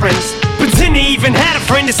with his friends. Pretend he even had a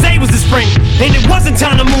friend to say was his friend. And it wasn't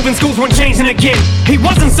time to move and schools weren't changing again. He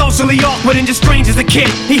wasn't socially awkward and just strange as a kid.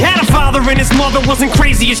 He had a father and his mother wasn't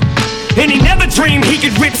crazy as and he never dreamed he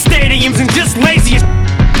could rip stadiums and just lazy as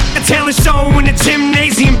a talent show in the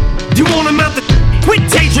gymnasium. You want him out the quit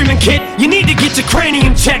daydreaming, kid. You need to get your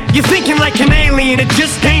cranium checked. You're thinking like an alien, it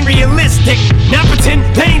just ain't realistic. Now pretend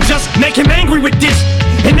they ain't just make him angry with this.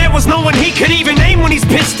 And there was no one he could even name when he's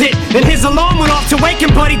pissed it. And his alarm went off to wake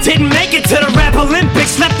him, but he didn't make it to the rap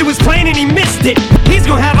Olympics. Slept through his plane and he missed it. He's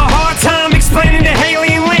gonna have a hard time explaining to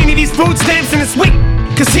Haley and Laney these food stamps in his week,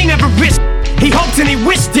 cause he never risked. He hoped and he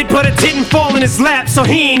wished it, but it didn't fall in his lap, so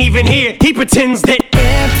he ain't even here. He pretends that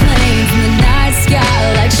airplanes in the night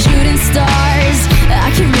sky like shooting stars.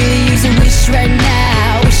 I can really use a wish right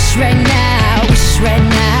now, wish right now, wish right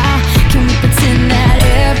now. Can we pretend that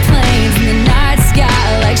airplanes in the night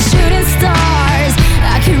sky like shooting stars?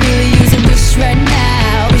 I can really use a wish right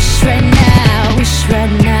now, wish right now, wish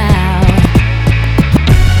right now.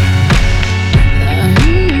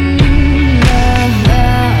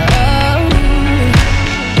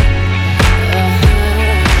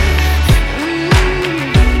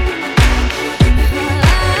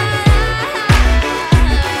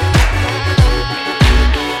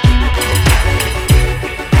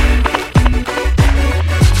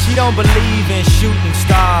 She don't believe in shooting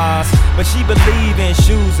stars, but she believe in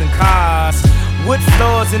shoes and cars. Wood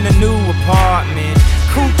floors in the new apartment,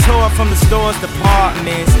 couture from the store's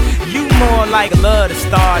departments. You more like love to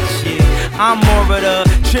start shit. I'm more of the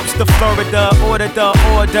trips to Florida, order the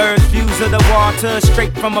hors d'oeuvres, views of the water,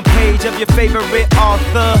 straight from a page of your favorite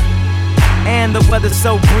author. And the weather's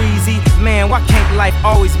so breezy, man, why can't life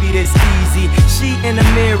always be this easy? She in the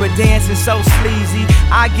mirror dancing so sleazy.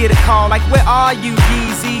 I get a call like, where are you,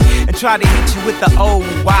 Yeezy? And try to hit you with the old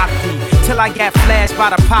wacky, till I got flashed by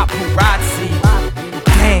the paparazzi.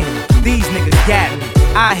 Damn, these niggas got me.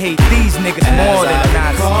 I hate these niggas more than a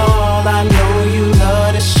Nazi. I know you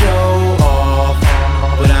love to show off,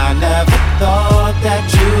 but I never thought that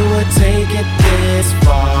you would take it this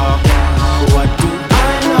far. What do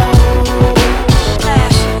I know?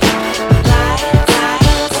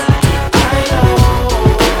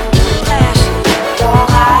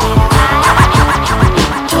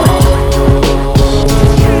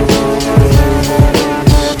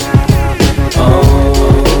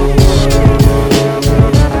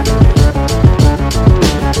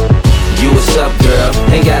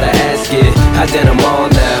 Ain't gotta ask it, I did them all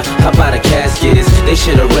now. How about the caskets? they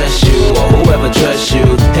should arrest you. Or whoever dressed you,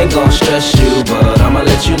 ain't gon' stress you. But I'ma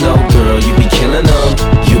let you know, girl, you be killing them.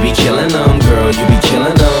 You be killing them, girl, you be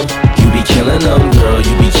killing them. You be killing them, girl,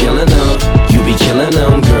 you be killing them. You be killing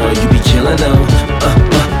them, girl, you be killing them.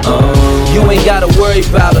 You ain't gotta worry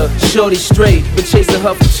about her, shorty straight. Been chasing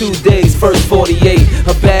her for 2 days, first 48.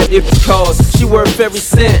 Her bad if it's cost, she worth every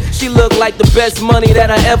cent. She look like the best money that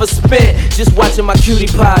I ever spent. Just watching my cutie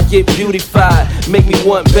pie get beautified make me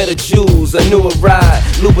want better jewels, a newer ride,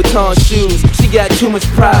 Louboutin shoes. She got too much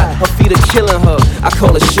pride, her feet are killing her, I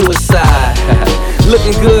call it suicide.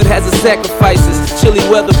 Looking good has its sacrifices. Chilly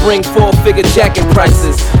weather bring 4-figure jacket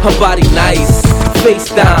prices. Her body nice,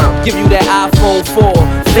 FaceTime, give you that iPhone 4,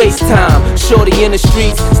 FaceTime. Shorty in the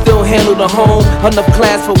streets, still handle the home. Enough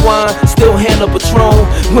class for wine, still handle Patron.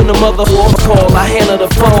 When the mother call, I handle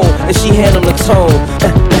the phone, and she handle the tone.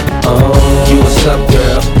 You what's up,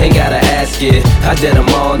 girl? Ain't gotta ask it. I did them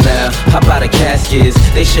all now. How about the caskets?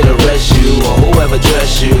 They should arrest you, or whoever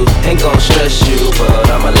dressed you. Ain't gon' stress you, but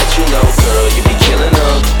I'ma let you know, girl. You be killing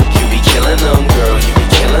them. You be killing them, girl. You be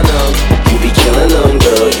killing them. You be killing them,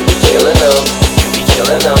 girl. You be killing them. You be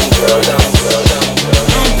killing them, girl.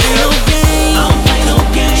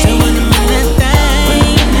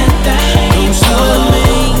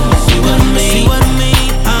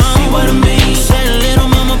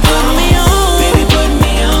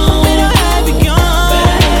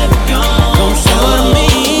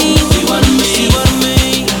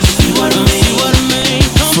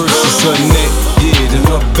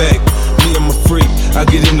 I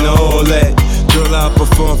get into all that. Girl, I'll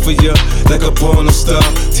perform for you like a porno star.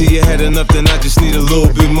 Till you had enough, then I just need a little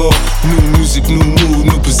bit more. New music, new mood,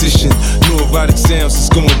 new position. New erotic sounds, it's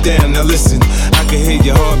going down. Now listen, I can hear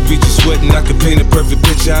your heartbeat, you sweating. I can paint a perfect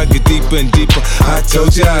picture, I get deeper and deeper. I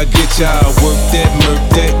told you I'd get you, I'll work that, murk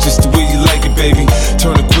that, just the way you like it, baby.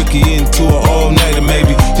 Turn a quickie into an all-nighter,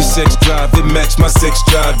 maybe. Your sex drive, it match my sex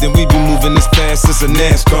drive. Then we be moving this fast as a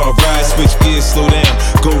NASCAR ride. Switch gears, slow down,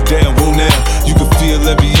 go down, whoa now. You can feel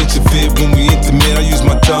every inch of it when we intimate. I use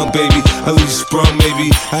my tongue, baby, I leave you sprung, maybe.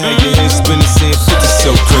 I had your head spinning, saying 50,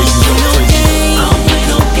 so crazy, so crazy. I don't play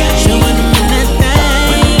no games. You when I'm in that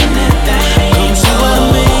thing, come see what I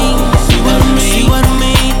mean, see what I mean, see what I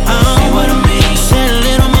mean, see what I mean. Said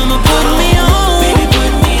little mama, put me on, baby,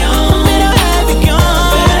 put me on. Better have it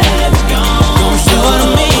gone, better have it gone. Come see what I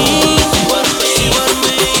mean, see what I mean, see what I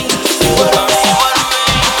mean, see what I mean.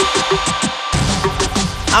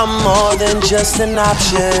 I'm more than just an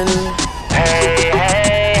option. Hey,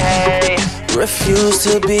 hey, hey. Refuse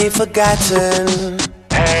to be forgotten.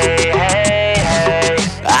 Hey, hey, hey.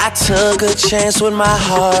 I took a chance with my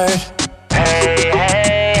heart. Hey,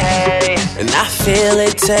 hey, hey. And I feel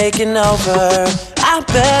it taking over. I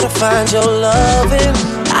better find your loving.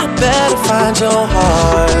 I better find your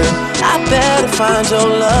heart. I better find your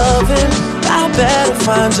loving. I better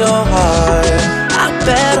find your heart. I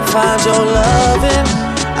better find your loving.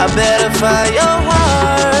 I better find your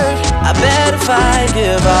heart. I bet if I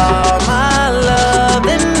give all my love,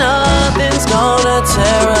 then nothing's gonna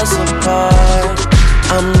tear us apart.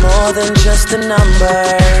 I'm more than just a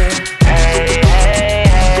number. Hey, hey,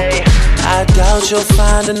 hey. I doubt you'll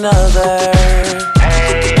find another.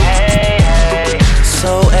 Hey, hey, hey.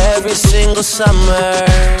 So every single summer,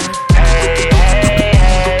 hey, hey,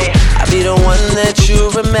 hey. I'll be the one that you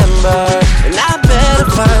remember. And I better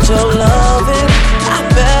find your loving. I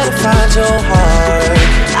better find your heart.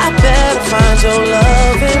 I better find your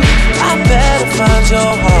loving. I better find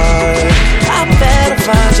your heart. I better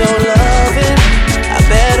find your loving. I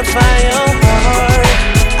better find your heart.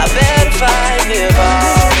 I better find give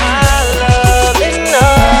all my love and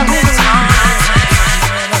nothing's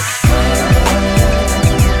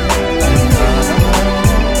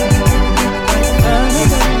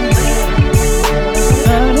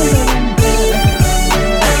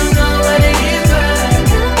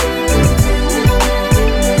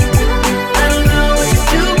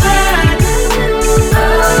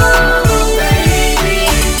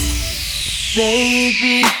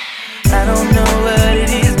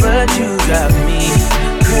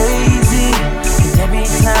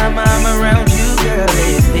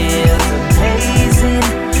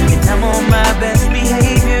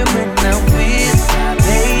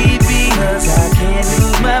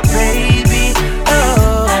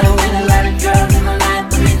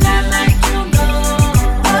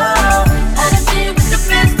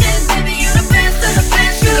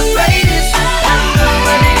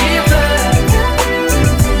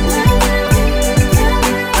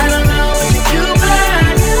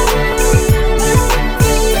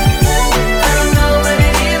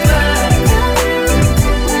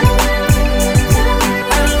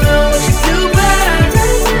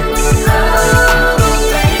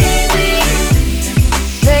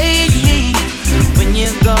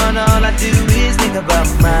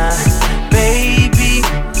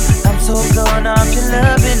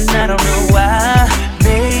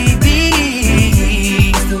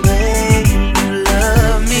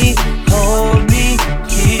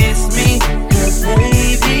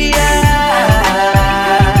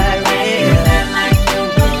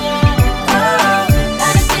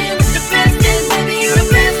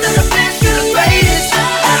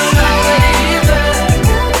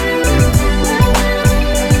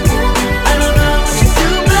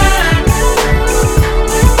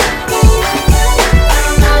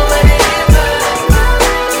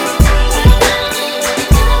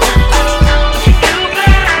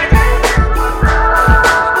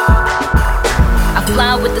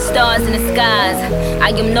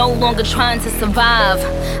longer trying to survive.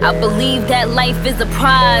 I believe that life is a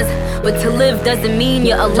prize, but to live doesn't mean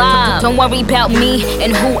you're alive. Don't worry about me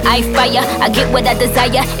and who I fire. I get what I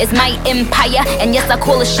desire, it's my empire. And yes, I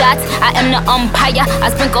call the shots, I am the umpire. I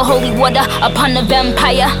sprinkle holy water upon the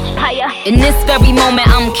vampire. In this very moment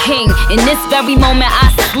I'm king. In this very moment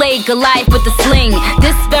I slay Goliath with the sling.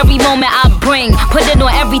 This very moment I bring, put it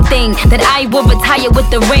on everything, that I will retire with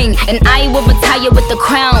the ring, and I will retire with the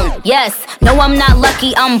crown. Yes, no I'm not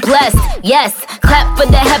lucky, I'm blessed. Yes, clap for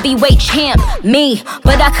the heavyweight champ, me.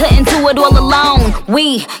 But I couldn't do it all alone.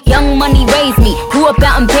 We, Young Money raised me, grew up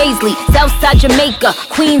out in Paisley, Southside Jamaica,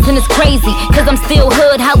 Queens, and it's crazy, cause I'm still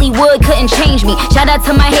hood, Hollywood couldn't change me. Shout out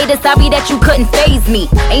to my haters, sorry that you couldn't faze me.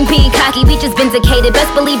 Ain't being cocky, we just vindicated.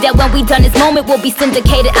 Best believe that when we done this moment we'll be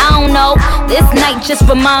syndicated. I don't know, this night just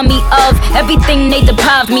remind me of everything they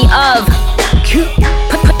deprived me of.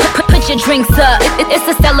 Put your drinks up, it's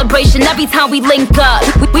a celebration every time we link up.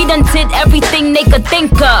 We done did everything they could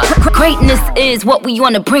think of. Greatness is what we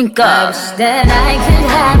on the brink of. I wish that I could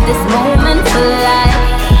have this moment for life.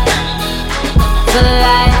 For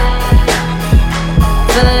life.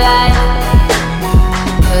 For life.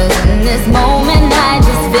 Cause in this moment I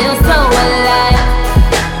just feel so alive.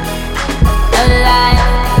 Alive.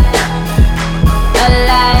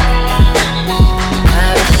 Alive.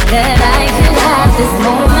 I wish that I could have this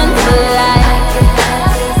moment for life.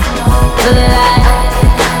 For life.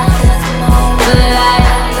 For life.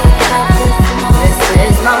 This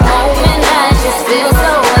is my moment, I just feel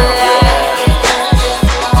so alive.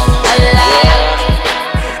 Alive.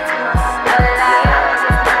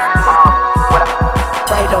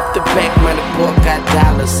 Right off the back, man, the boy got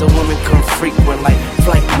dollars, so women come frequent like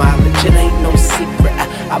flight mileage. It ain't no secret.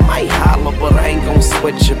 I might holler, but I ain't gon'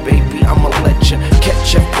 sweat you, baby. I'ma let you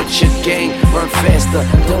catch up with your gang. Run faster,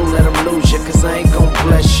 don't let them lose you, cause I ain't gon'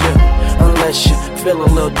 bless you unless you feel a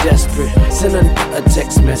little desperate. Send a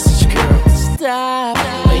text message, girl. Stop.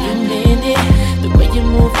 Wait a minute, the way you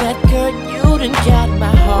move that girl, you done got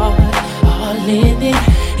my heart all in it,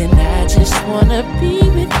 and I just wanna be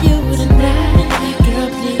with you tonight. Girl,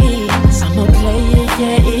 please, I'm a player,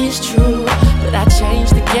 yeah, it's true, but I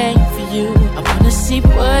changed the game for you. I wanna see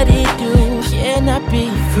what it do. Can I be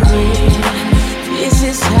free? This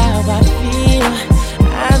is how I feel.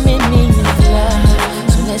 I'm in need of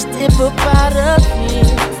love, so let's dip up out of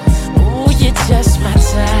here. Ooh, you're just my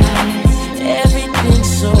type. Everything's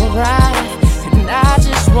so right, and I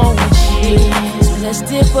just want you. So let's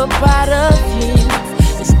dip up out of here.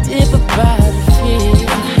 Let's dip up out of here.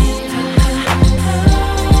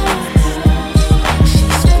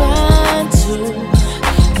 She's fine too,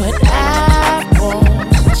 but I want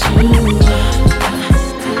you.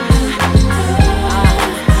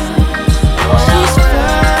 She's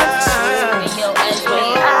fine too. Yo, Esme.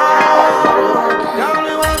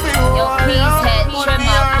 Yo, please head, trim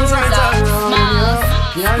out, bruise out, smiles.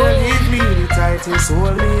 Y'all give me the tightest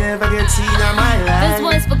hold me ever get seen in my life. This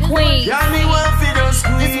one's for Queens. Y'all me one for those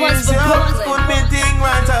squeeze. This one's for Brooklyn. Put me thing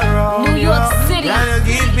right around. New York City. Y'all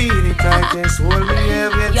give me the tightest hold me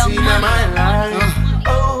ever get Young seen in my life.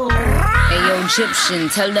 Hey yo, Egyptian,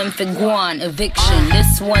 tell them for guan, eviction.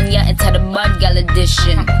 This one, yeah, it's had a bad gal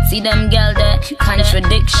edition. See them gal that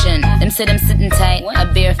contradiction. Them say them sitting tight, I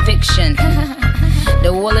bear fiction.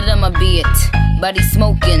 The wall of them a beat, body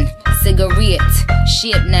smoking, cigarette,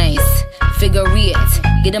 shit nice, figure it.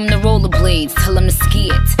 Get them the rollerblades, tell them to ski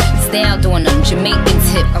it. Stay out on them, Jamaican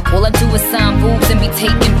tip. All I do is sign boobs and be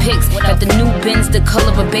taking pics. Got the new Benz, the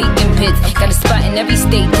color of bacon bits. Got a spot in every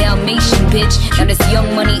state, Dalmatian bitch. Now this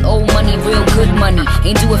young money, old money, real good money.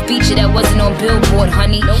 Ain't do a feature that wasn't on Billboard,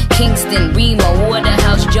 honey. Kingston, Remo,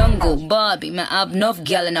 Waterhouse, Jungle, Barbie, man, up north,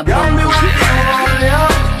 gal and I Put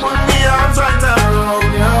me arms right around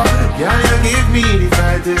you. Can you give me the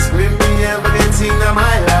tightest grip me ever get seen in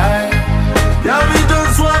my life? Yeah, me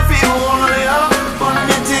just want to hold you. Put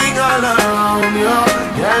me thing all around you.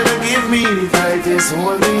 Can you give me the tightest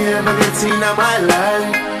hold me ever get seen in my life?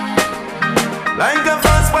 Like a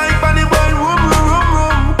fast bike on the boy, room, room, room,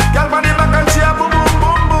 room. Girl on the back and she a boom, boom,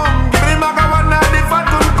 boom, boom. Give me back a one of the fat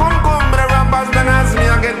and come, come. But the rappers then ask me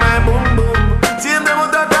I get my boom, boom. See them with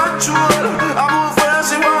the control. I move for her,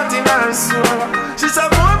 she want in her soul. She's a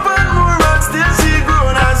more and more and still she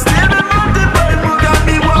grown. And still the multiple look at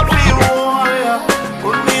me what we want.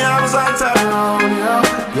 Put me arms right around you.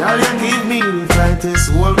 Girl, you give me the tightest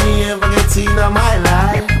hold me ever get seen in my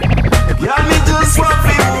life. Girl, me just want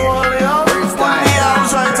to hold you. Put me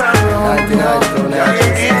arms right around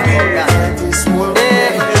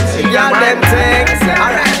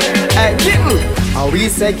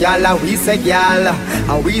say gyal, and we say gyal,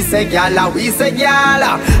 and we say gyal, and we say gyal,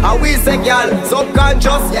 and we say gyal.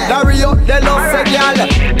 Subconscious, carry up the love say gyal.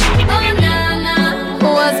 Oh na na,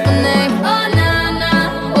 what's my name? Oh na na,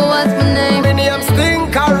 what's my name? My name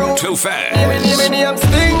Stinkeroo. Tophaz. My name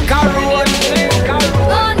Stinkeroo.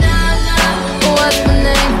 Oh na na, what's my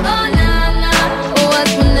name? Oh na na,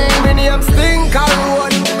 what's my name? My name Stinkeroo.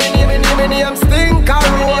 My name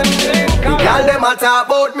Stinkeroo. The gyal dem a talk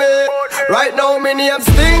about me. Right now my name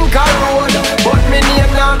Stinkeroo, but my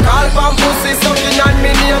name not call pam pussy sucking, and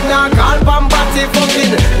my name not call pam body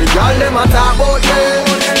fucking. The gyal dem a talk about me.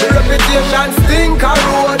 My reputation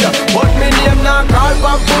Stinkeroo, but my name not call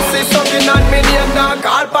pam pussy sucking, and my name not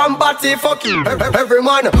call pam body fucking. Every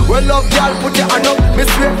man will love gyal, put your hand up. Me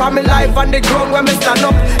swear for me life on the ground when me stand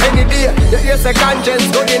up. Any day you hear say conscience,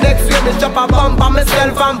 go the next way me chop a bump on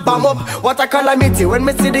myself and bam up. What a calamity when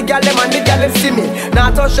me see the gyal dem and the gyal dem see me. Now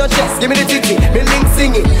touch your chest, give me the titty, me link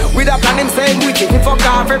singing. With a plan him saying witty. He fuck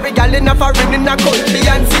off every gyal in a foreign in a country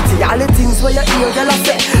and city. All the things where you hear gyal a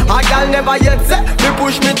say, a gyal never yet say. Me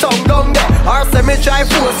push me tongue down there, or say me try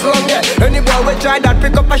force wrong there. Any boy we try that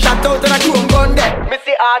pick up a shot out and a chrome gun there. Me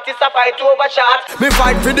see artists a fight over shot. Me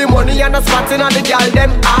fight for the money and a spot in on the gyal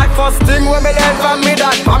them hard. First thing when me learn from me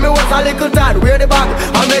that, for me was a little tad, wear the bag.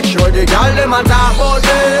 I make sure the gyal them a talk about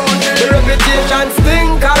me. The reputation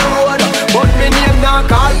Stinkeroo, but me name not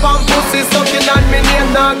call pam pussy sucking, and me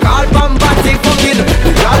name not call pam body fucking.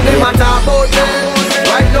 The gyal dem a talk about me.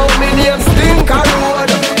 Right now me name Stinkeroo,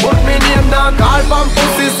 but me name not call pam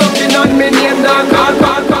pussy sucking, and me name not call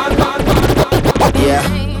pam. Yeah,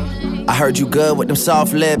 I heard you good with them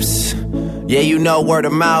soft lips. Yeah, you know word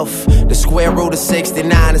of mouth. The square root of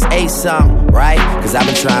 69 is 8 something, right? Cause I've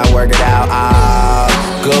been trying to work it out.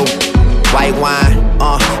 Go, white wine,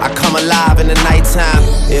 I come alive in the nighttime.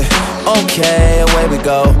 Yeah, okay, away we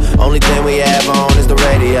go. Only thing we have on is the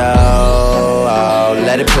radio. Oh,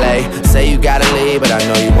 let it play. Say you gotta leave, but I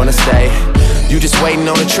know you wanna stay. You just waiting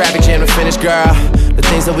on the traffic jam to finish, girl. The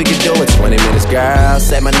things that we can do in 20 minutes, girl.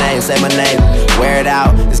 Say my name, wear it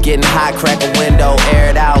out. It's getting hot, crack a window, air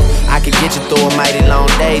it out. I can get you through a mighty long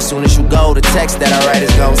day. Soon as you go, the text that I write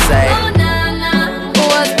is gon' say, oh na na,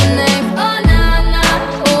 what's my name? Oh na na,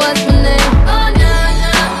 what's my name? Oh na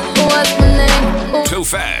na, what's my name?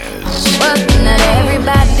 Tophaz. Well, not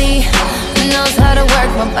everybody knows how to work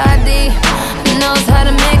my body, knows how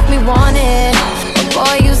to make me want it. But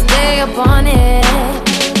boy, you stay up on it.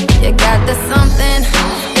 You got the something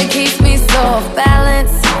that keeps me so off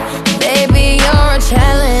balance. Baby, you're a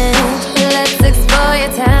challenge. Let's explore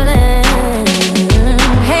your talent.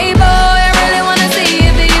 Hey boy, I really wanna see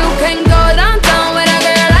if you can go downtown with a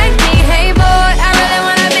girl like me. Hey boy, I really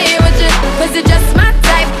wanna be with you, 'cause you're just my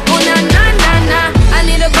type. Oh na na na na, I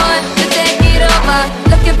need a boy to take it over.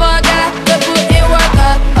 Looking for a guy to put in work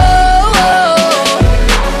up. Oh oh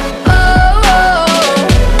oh oh.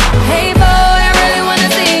 Hey boy, I really wanna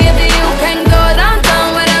see if you can go downtown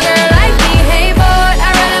with a girl like me. Hey boy, I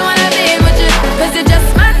really wanna be with you, 'cause you're just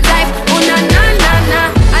my type. Oh na na na na,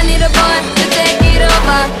 I need a boy to take it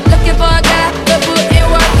over. Looking for a guy to put in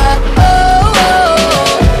work up. Oh oh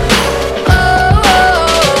oh oh.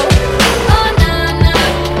 Oh na na,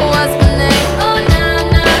 what's my name? Oh na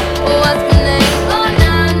na, what's my name? Oh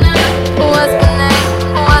na na, what's my name?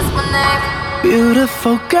 What's my name?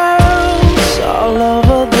 Beautiful girls all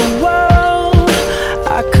over the world.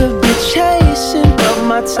 I could be chasing, but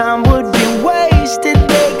my time would be wasted.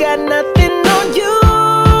 They got nothing on you,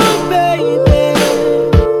 baby.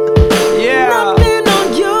 Yeah. Nothing on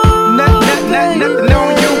you. Nothing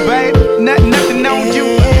on you, babe. Nothing on you.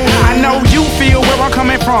 I know you feel where I'm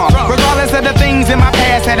coming from, regardless of the things in my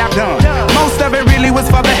past that I've done. Most of it really was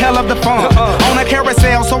for the hell of the fun. On a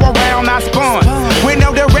carousel, so around I spun. With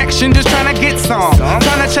no direction, just trying to get some.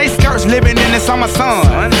 Trying to chase skirts, living in the summer sun.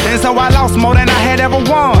 And so I lost more than I had ever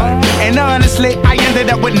won. And honestly, I ended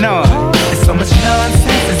up with none. There's so much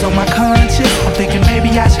nonsense that's on my conscience. I'm thinking maybe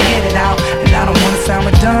I should get it out. And I don't wanna sound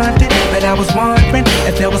redundant, but I was wondering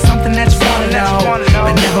if there was something that you wanna know.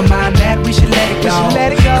 But never mind that, we should let it go.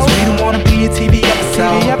 'Cause we don't wanna be a TV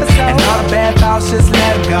episode. And all the bad thoughts, just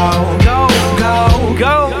let it go. Go, go,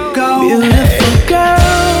 go, go. Beautiful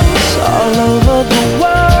girls all over the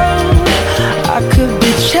world. I could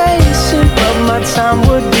be chasing, but my time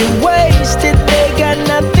would be wasted. They got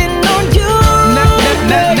nothing on you.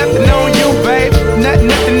 Nothing on you, babe.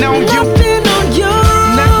 Nothing on you. Nothing on you.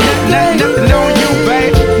 Nothing on you,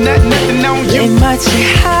 babe. Nothing on you. They might say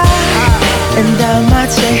hi, and I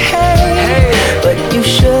might say hey, but you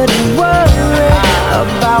shouldn't worry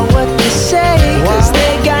about what they say, 'cause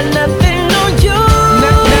they got nothing on you.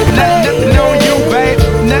 Nothing on you, babe.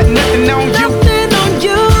 Nothing on you. Nothing on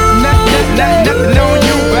you.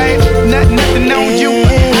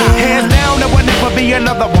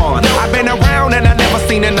 I've been around and I never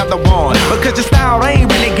seen another one. Because your style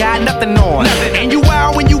ain't really got nothing on. And you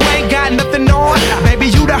wild when you ain't got nothing on. Baby,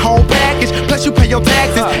 you the whole package. Plus you pay your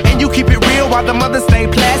taxes. And you keep it real while the mothers stay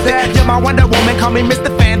plastic. You're my Wonder Woman, call me Mr.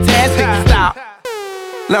 Fantastic. Stop.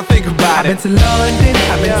 Now think about it. I've been to London,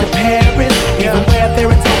 I've been to Paris, even where there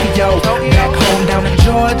in Tokyo. Back home down in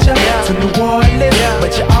Georgia, to New Orleans,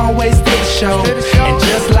 but you always did the show. And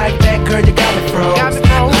just like that, girl, you got me froze.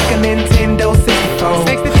 Like a Nintendo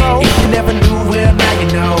 64. If you never knew, well, now you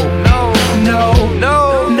know. No.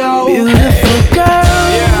 Beautiful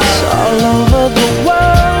girls all over the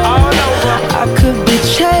world. I could be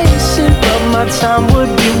chasing, but my time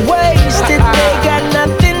would be wasted. They got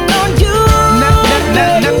nothing on you.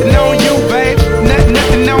 Nothing on you, babe.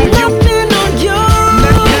 Nothing on you. Nothing on you.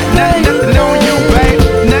 Nothing on you, babe.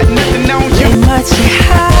 Nothing on you. They might say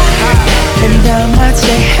hi, and I might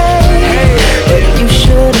say hey, but you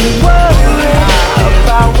shouldn't worry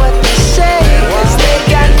about what they say, 'cause they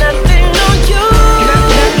got nothing on you.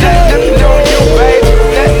 Nothing on you, babe.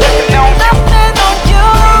 Nothing on you.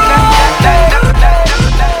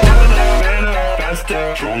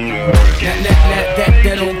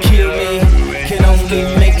 That don't kill me, can only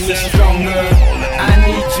make me stronger. I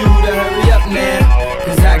need you to hurry up now,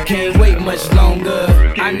 'cause I can't wait much longer.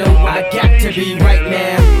 I know I got to be right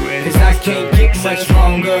now, 'cause I can't get much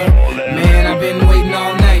stronger. Man, I've been waiting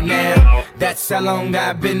all night now. That's how long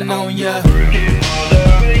I've been on ya. I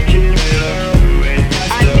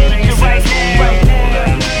need you right now.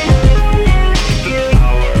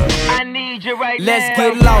 I need you right now. Let's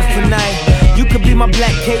get lost tonight. You could be my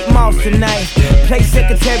black Kate Moss tonight. Play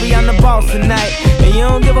secretary, I'm the boss tonight. And you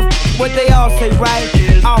don't give a what they all say, right?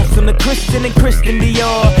 Awesome, the Christian and Christian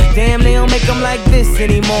Dior. Damn, they don't make them like this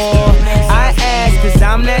anymore. I ask, 'cause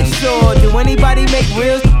I'm not sure. Do anybody make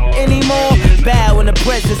real anymore? Bow in the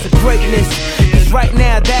presence of greatness. 'Cause right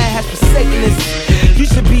now, that has forsaken us. You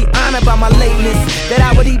should be honored by my lateness, that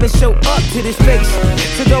I would even show up to this place.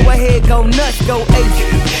 So go ahead, go nuts, go ape.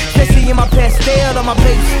 Especially in my pastel on my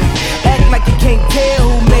page. Act like you can't tell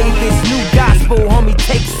who made this new gospel, homie.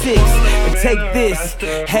 Take 6 and take this,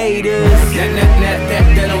 haters.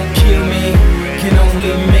 That don't kill me, can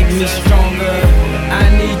only make me stronger. I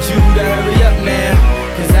need you to hurry up now,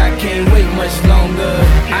 'cause I can't wait much longer.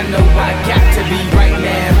 I know I got to be right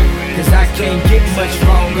now, 'cause I can't get much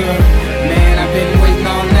stronger. Man, I've been waiting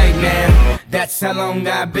all night now. That's how long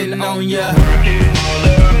I've been on ya.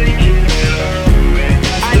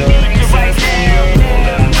 I need you right now.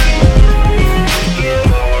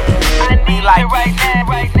 I need you right now, right now,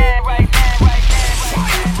 right now, right now.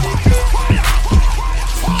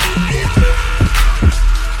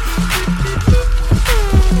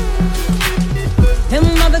 Them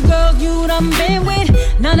other girls you done been with,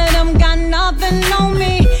 none of them got nothing on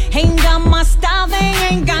me. Ain't got my style, they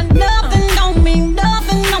ain't got nothing on me,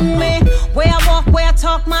 nothing on me. Where I walk, where I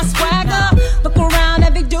talk, my swagger. Look around,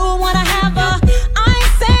 every dude wanna have her. I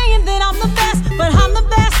ain't saying that I'm the best, but I'm the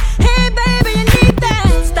best. Hey baby, you need that.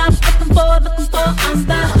 Stop looking for, I'm the. Stop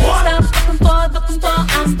looking for, I'm the. Stop looking for,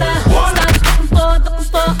 I'm the one. Stop looking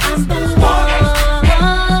for, I'm the. Stop looking for, I'm the.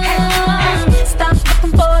 Stop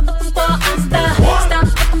looking for, I'm the one.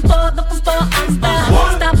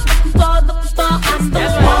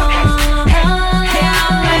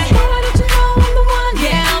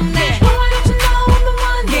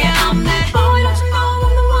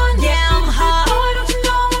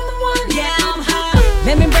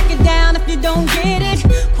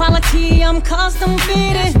 I'm custom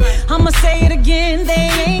fitted. I'ma say it again. They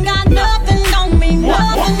ain't got nothing on me,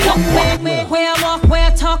 nothing on me. Where I walk, where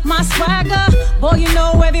I talk, my swagger. Boy, you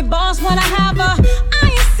know every boss wanna have her. I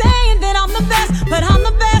ain't saying that I'm the best, but I'm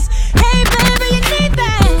the best. Hey baby, you need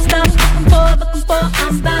that. Stop looking for, I'm the.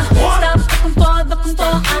 Stop looking for, I'm the.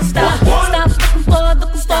 Stop looking for, I'm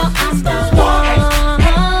the. Stop looking for, I'm the.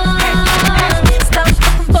 Stop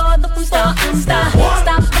looking for, I'm the. Stop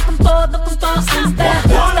looking for, I'm the.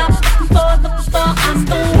 I'm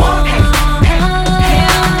the one.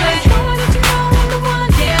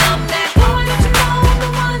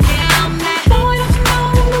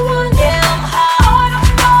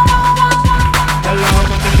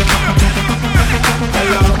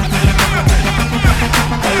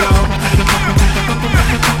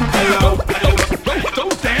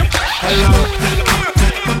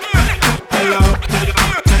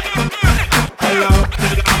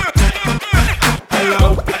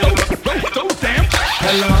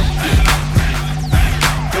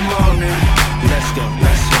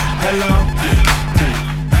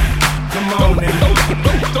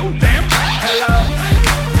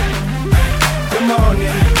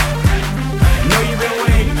 morning. Know you've been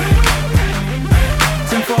waiting.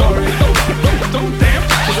 Tim Forward.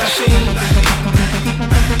 machine.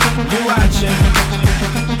 You watching.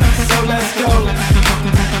 So let's go.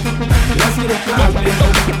 Let's get it poppin'. If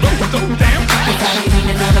I get in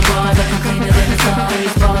another bar, looking cleaner than the sun.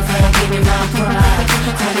 These balls won't give me my pride.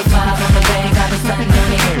 25 on the bank, I've been stunting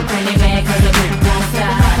on it. Pretty mad 'cause the bitch won't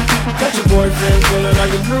stop. Got your boyfriend feeling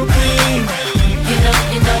like a groupie. You know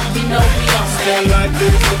we on that. Stand like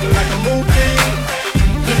this, looking like a movie.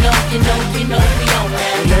 You know we on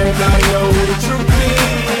that. And everybody know who the truth is.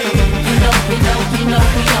 You know we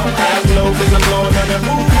on that. I know 'cause I'm blowing on that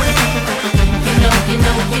movie. You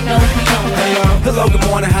know we on that. Hello, good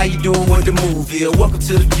morning, how you doing? What the move here? Welcome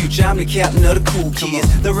to the future, I'm the captain of the cool kids.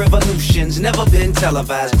 The revolution's never been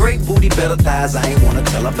televised. Great booty, better thighs, I ain't wanna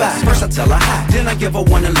tell her bye. First I tell her hi, then I give her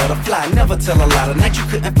one and let her fly. Never tell a lie, tonight you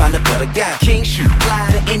couldn't find a better guy. King shoot,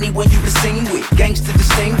 fly to anyone you can sing with. Gangsta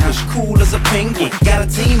distinguished, cool as a penguin. Got a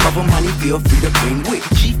team of them, honey, feel free to bring with.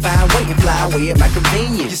 G5 wait and fly away at my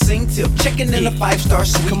convenience. You sing tip, checking in a 5-star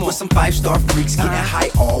suite with some 5-star freaks, getting high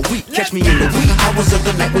all week. Catch me in the wee hours of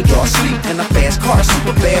the night when y'all sleep. In a fast car,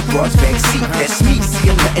 super bad broads backseat. That's me, see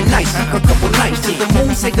I'm nothing nice. A couple nights till the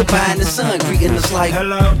moon say goodbye and the sun greeting us like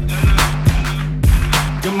hello,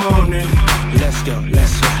 good morning. Let's go.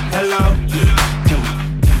 Hello,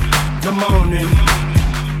 good morning.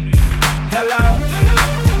 Hello,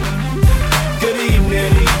 good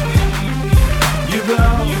evening. You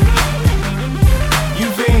blow, you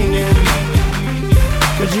fiending,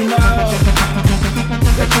 'cause you know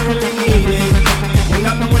that you really need it. And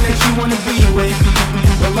I'm the one that you wanna be with.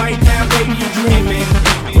 But right now, baby, you dreaming.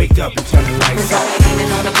 Wake up and turn the lights off.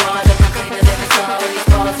 On the bar, looking cleaner than the sun. These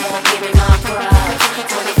balls won't give me my pride.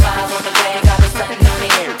 25 on the bank, I've been stunting on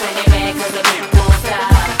it. Pretty mad 'cause the bitch won't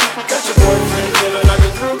stop. Got your boyfriend feeling like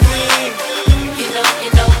a groupie. You know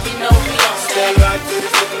we on that. Stand like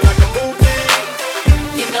this, looking like a movie.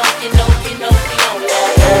 You know we on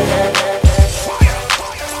that.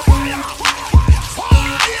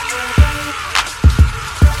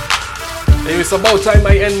 It's about time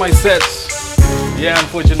I end my set. Yeah,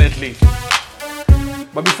 unfortunately.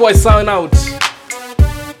 But before I sign out,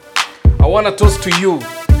 I want to toast to you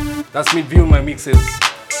that's been viewing my mixes,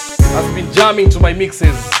 that's been jamming to my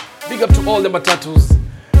mixes. Big up to all the matatus,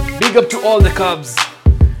 big up to all the cabs,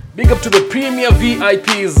 big up to the premier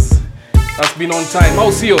VIPs that's been on time.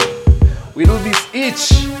 I'll see you. We do this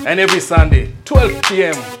each and every Sunday, 12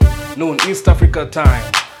 p.m. noon East Africa time.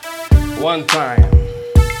 One time.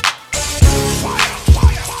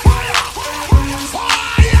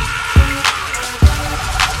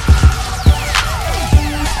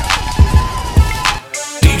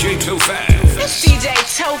 Tophaz. It's DJ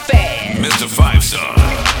Tophaz. Mr. 5-Star.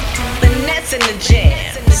 The Nets in the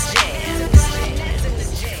jam.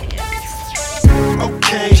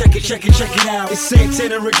 Okay, check it out. It's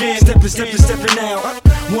Santana again. Stepping out.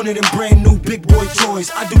 One of them brand new big boy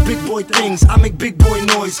toys. I do big boy things. I make big boy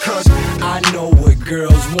noise. 'Cause I know what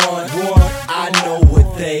girls want. I know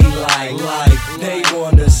what they like. They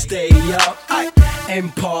wanna stay up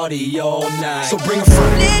and party all night. So bring a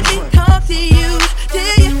friend. Let me talk to you,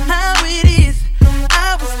 tell you how it is.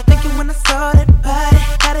 I was thinking when I saw that body,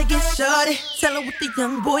 gotta get shorty. Tell her what the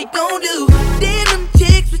young boy gon' do. Then them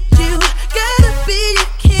chicks with you, gotta be your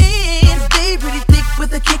kin. They pretty thick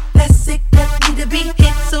with a kick that's sick, that need to be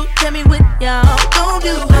hit. So tell me what y'all gon'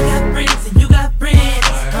 do. I got friends and you got friends.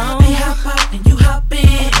 They hop out and you hop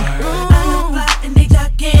in. I look fly and they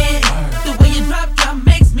jogging. The way you drop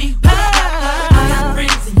makes me pop. I got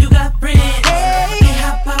friends and you got friends. They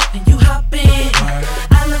hop out and you hop in.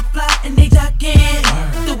 I look fly and they jogging.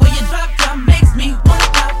 The way you drop makes me wanna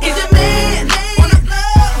pop. Is your man on the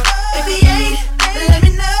floor? If he ain't, let me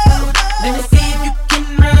know. Let me see if you can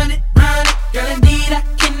run it. Girl, indeed I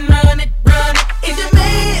can run it. Is your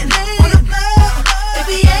man on the floor? If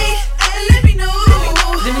he ain't, let me know.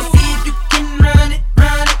 Let me see if you can run it.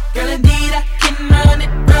 Girl, indeed I can run it.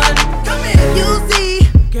 Come here. You see,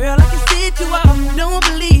 girl, I can sit you out. Don't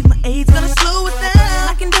believe my age gonna slow us down.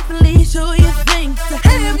 I can definitely show you things to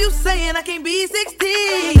have you saying I can't be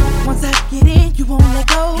 16. Once I get in, you won't let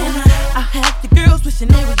go. I have the girls wishing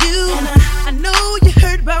they were you. I know you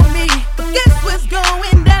heard about me, but guess what's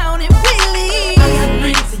going down in Wheelie? I got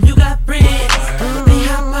friends and you got friends. They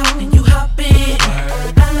hop out and you hop in.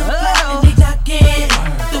 I look fly and they jogging.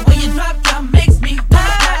 The way you drop makes me pop.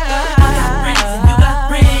 I got friends and you got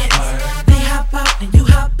friends. They hop out and you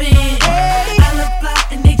hop in. I look fly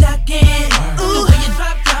and they jogging. The way you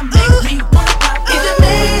drop makes me wanna pop. Is your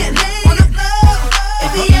man on the floor?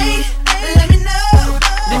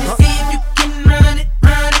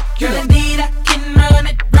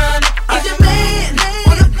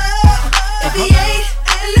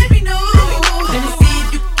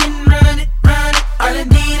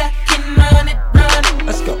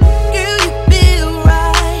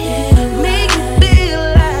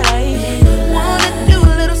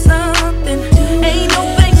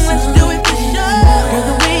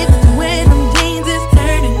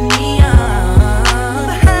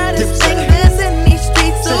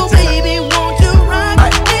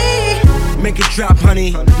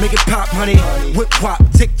 honey. Make it pop, honey. Whip whop,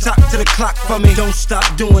 tick tock to the clock for me. Don't stop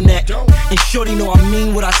doing that. And shorty know I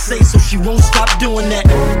mean what I say, so she won't stop doing that.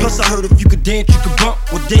 Plus I heard if you could dance, you could bump.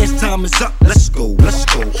 Well, dance time is up. Let's go, let's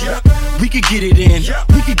go. We could get it in.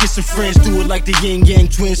 We could get some friends, do it like the yin yang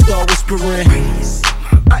twins, start whispering.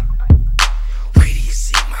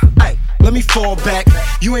 Let me fall back,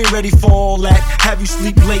 you ain't ready for all that. Have you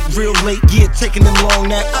sleep late, real late, yeah, taking them long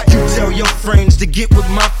nap. You tell your friends to get with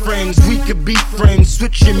my friends. We could be friends,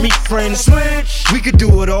 switch and meet friends. We could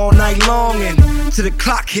do it all night long and till the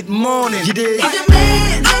clock hit morning. You dig? He's a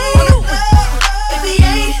man on the wall, baby,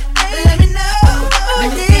 ain't